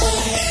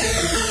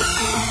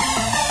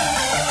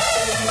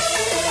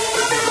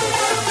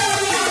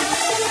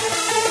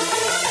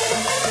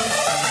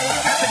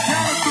 At the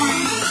count of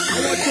three, I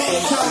want y'all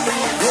to tell me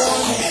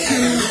 1,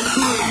 2,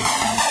 3.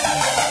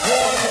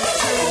 1,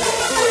 2,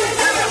 3.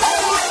 Hit it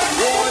hard.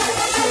 1,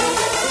 2,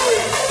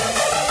 3.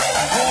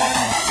 1,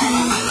 2,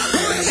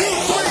 1, 2,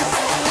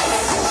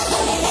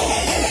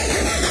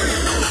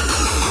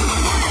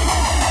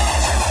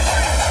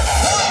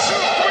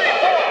 3.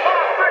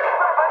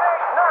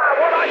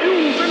 What I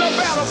use in a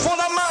battle for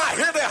the mind.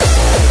 Hit it.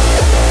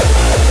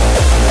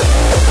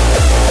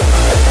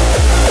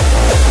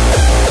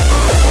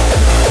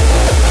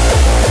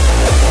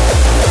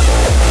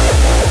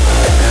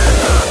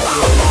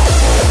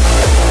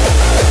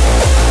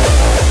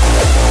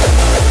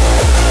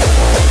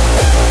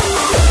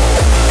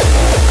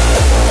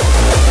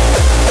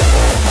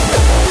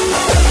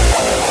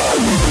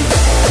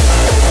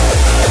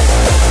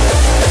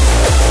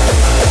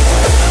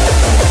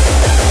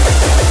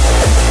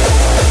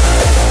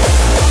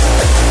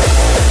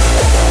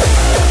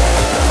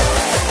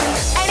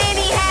 And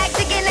any hack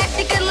thinking that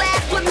she could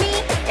last with me,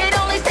 it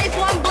only takes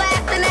one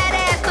blast and that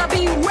ass I'll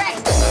be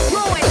wrecked,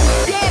 ruined,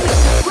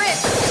 damaged,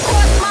 ripped.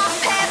 Cross my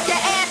path, your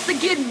ass to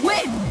get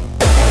whipped.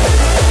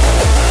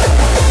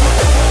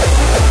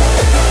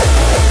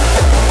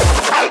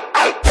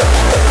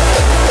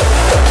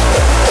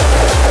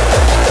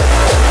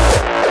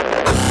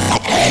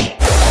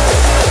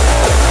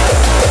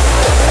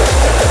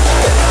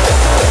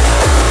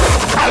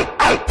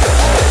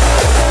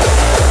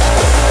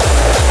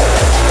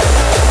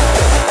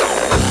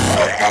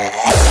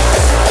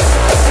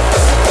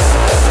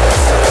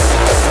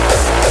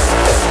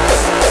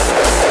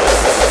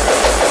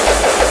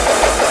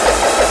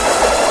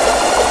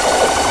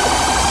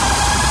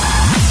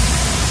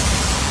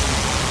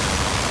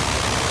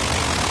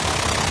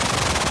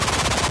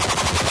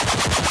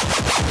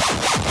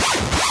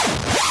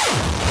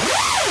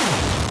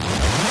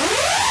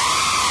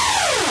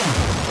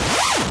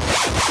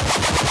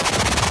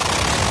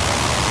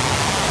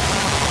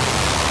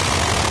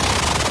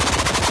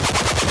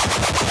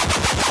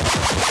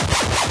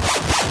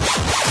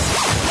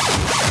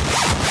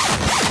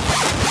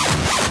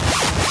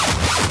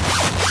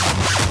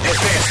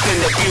 Invest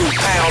in a few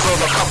pounds on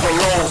a couple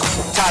rolls.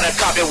 Tired of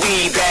copy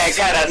weed bags,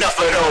 had enough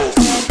of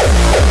those.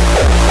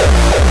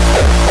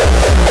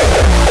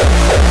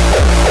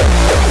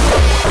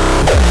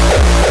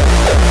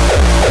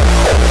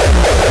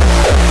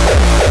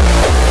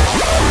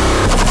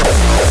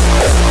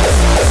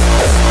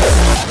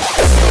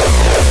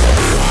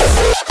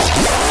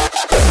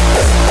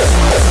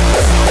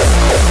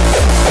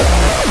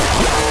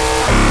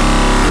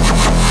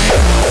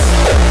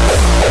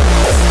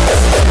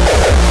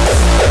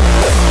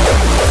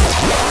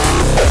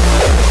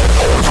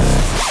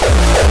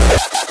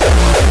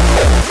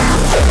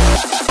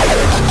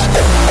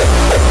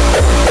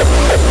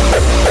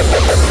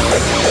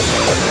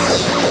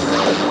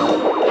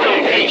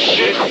 Ain't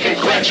shit,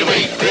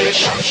 congratulate,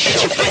 bitch.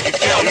 Get your bank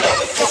account up,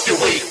 fuck your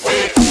weight,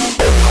 bitch.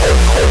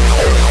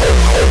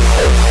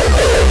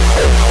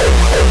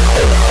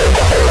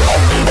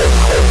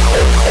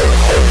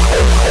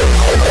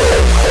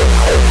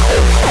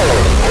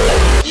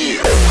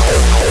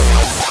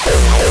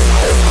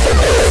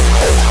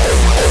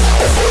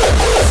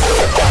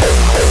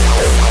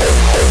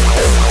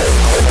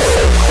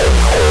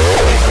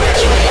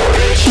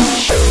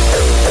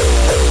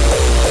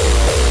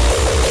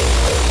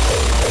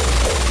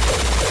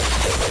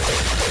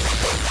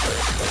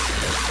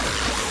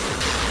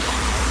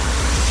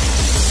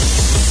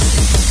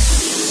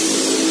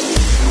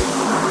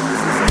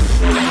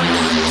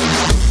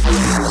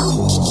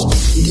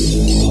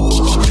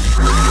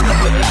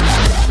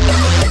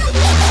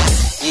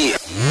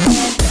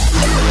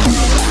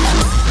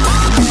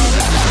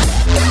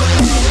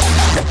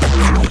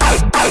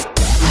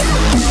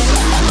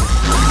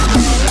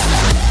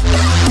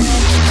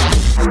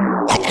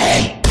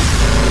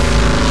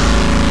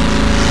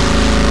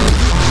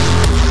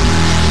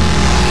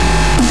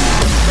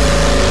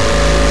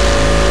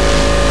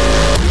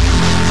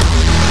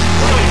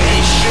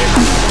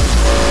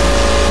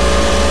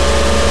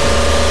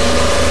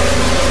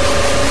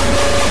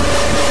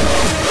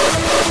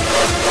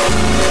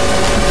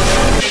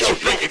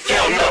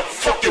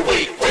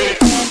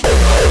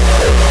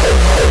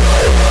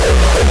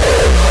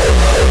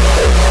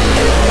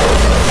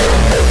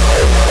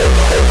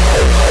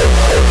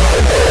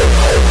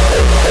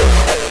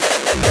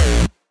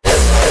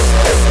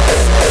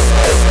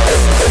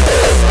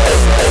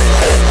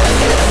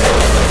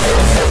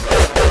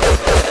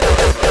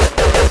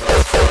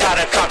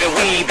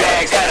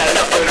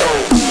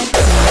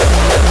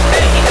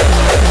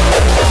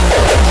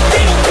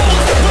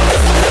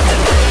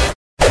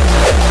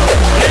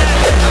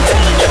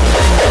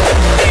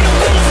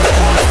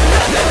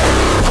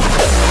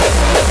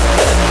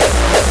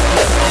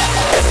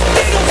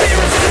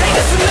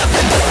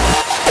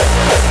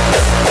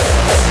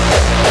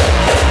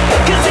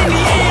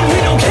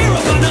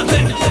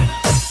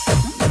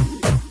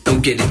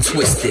 don't get it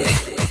twisted.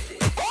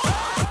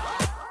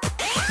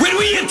 When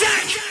we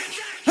attack,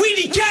 we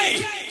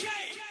decay.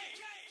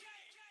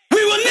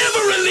 We will never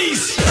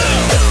release. They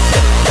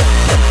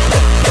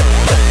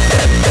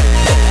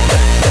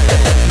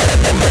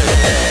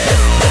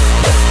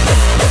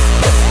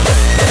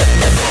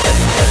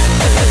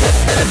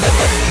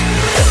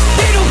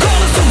don't call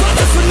us the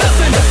rockers for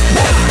nothing.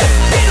 Why?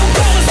 They don't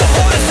call us the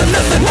hardest for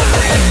nothing. Why?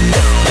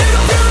 They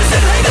don't fear us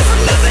and hate us for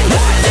nothing.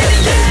 Why? In the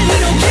end, we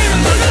don't care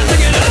about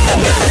nothing at all.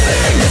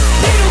 Nothing.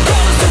 They don't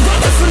call us the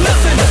rockers for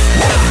nothing.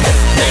 Why?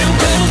 They don't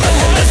call us the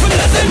hardest for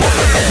nothing. Why?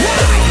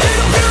 They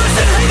don't fear us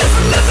and hate us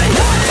for nothing.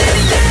 Why? In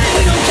the end,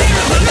 we don't care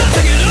about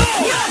nothing at all.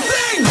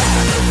 Nothing.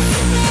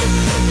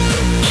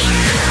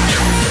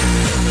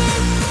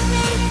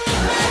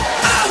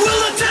 I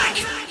will attack.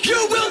 You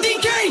will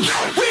decay.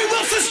 We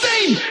will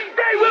sustain.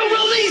 They will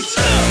release.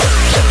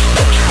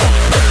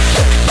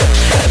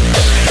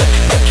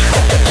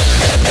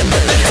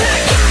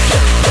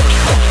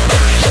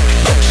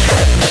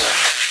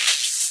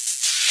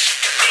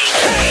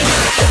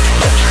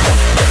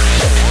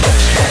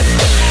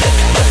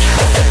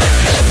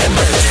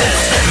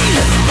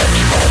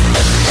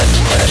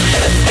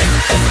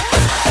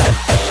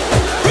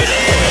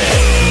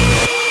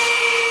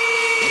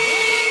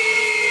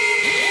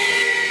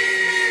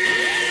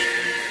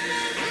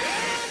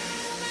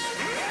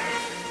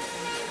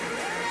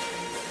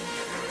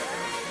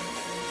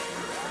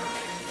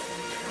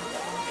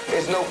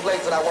 There's no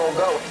place that I won't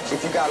go.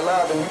 If you got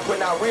love and you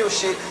putting out real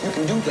shit, you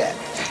can do that.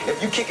 If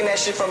you kicking that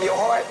shit from your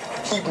heart,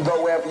 you can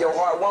go wherever your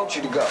heart wants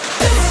you to go.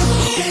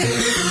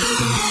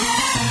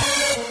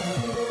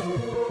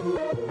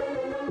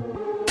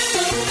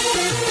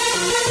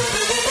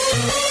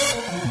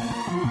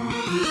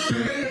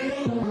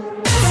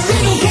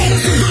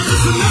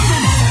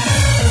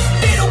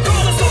 They don't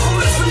call us the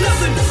hardest for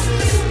nothing.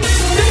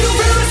 They don't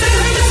fear us and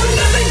hate us for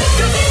nothing.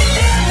 'Cause in the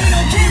end, we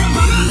don't care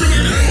about nothing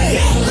at all.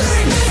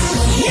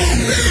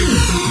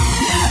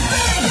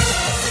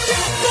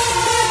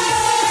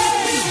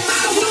 I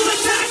will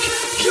attack.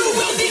 You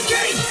will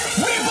decay.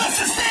 We will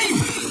sustain.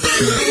 They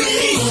will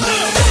release.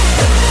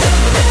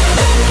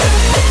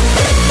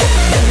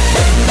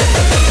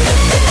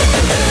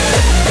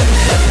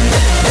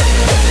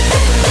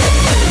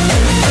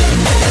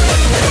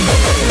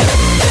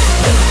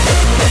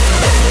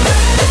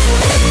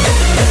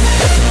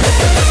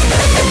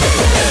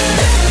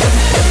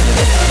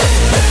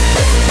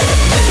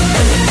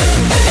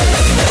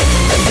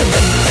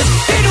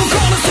 They don't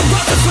call us the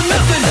rockers for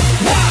nothing.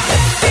 Why?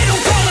 They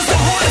don't call us the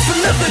hardest for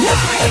nothing.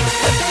 Why?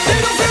 They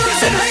don't fear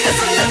us and hate us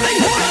for nothing.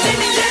 Why? In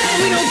the end,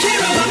 we don't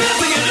care about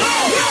nothing at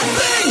all.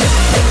 Nothing.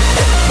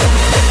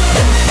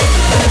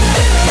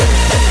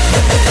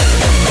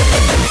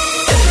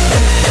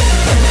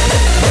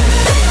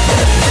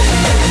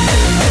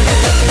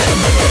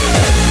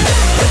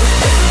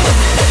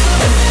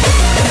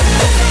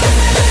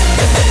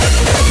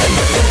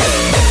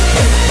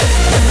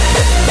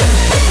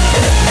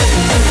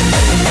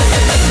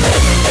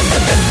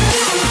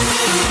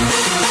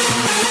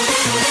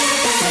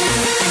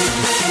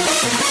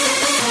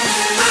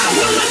 I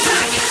will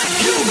attack.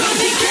 You will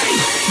decay.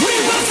 We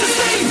will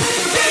sustain.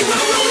 They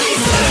will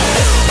release.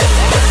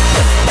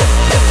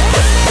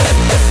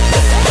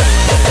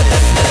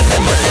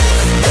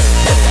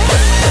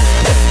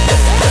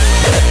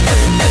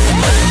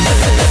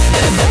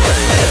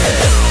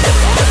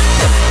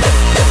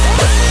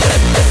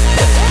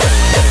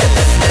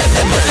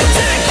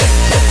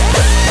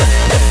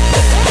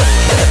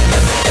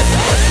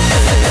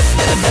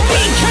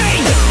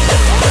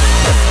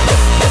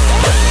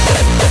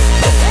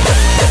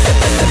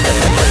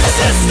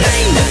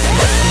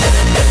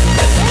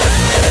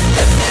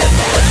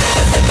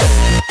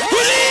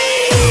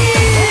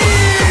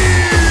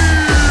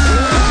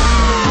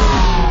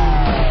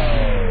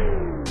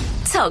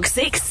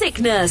 Toxic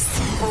Sickness.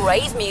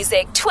 Rave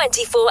music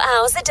 24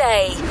 hours a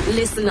day.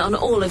 Listen on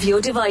all of your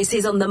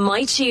devices on the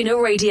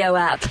MyTuner radio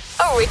app.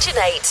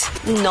 Originate,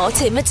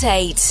 not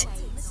imitate.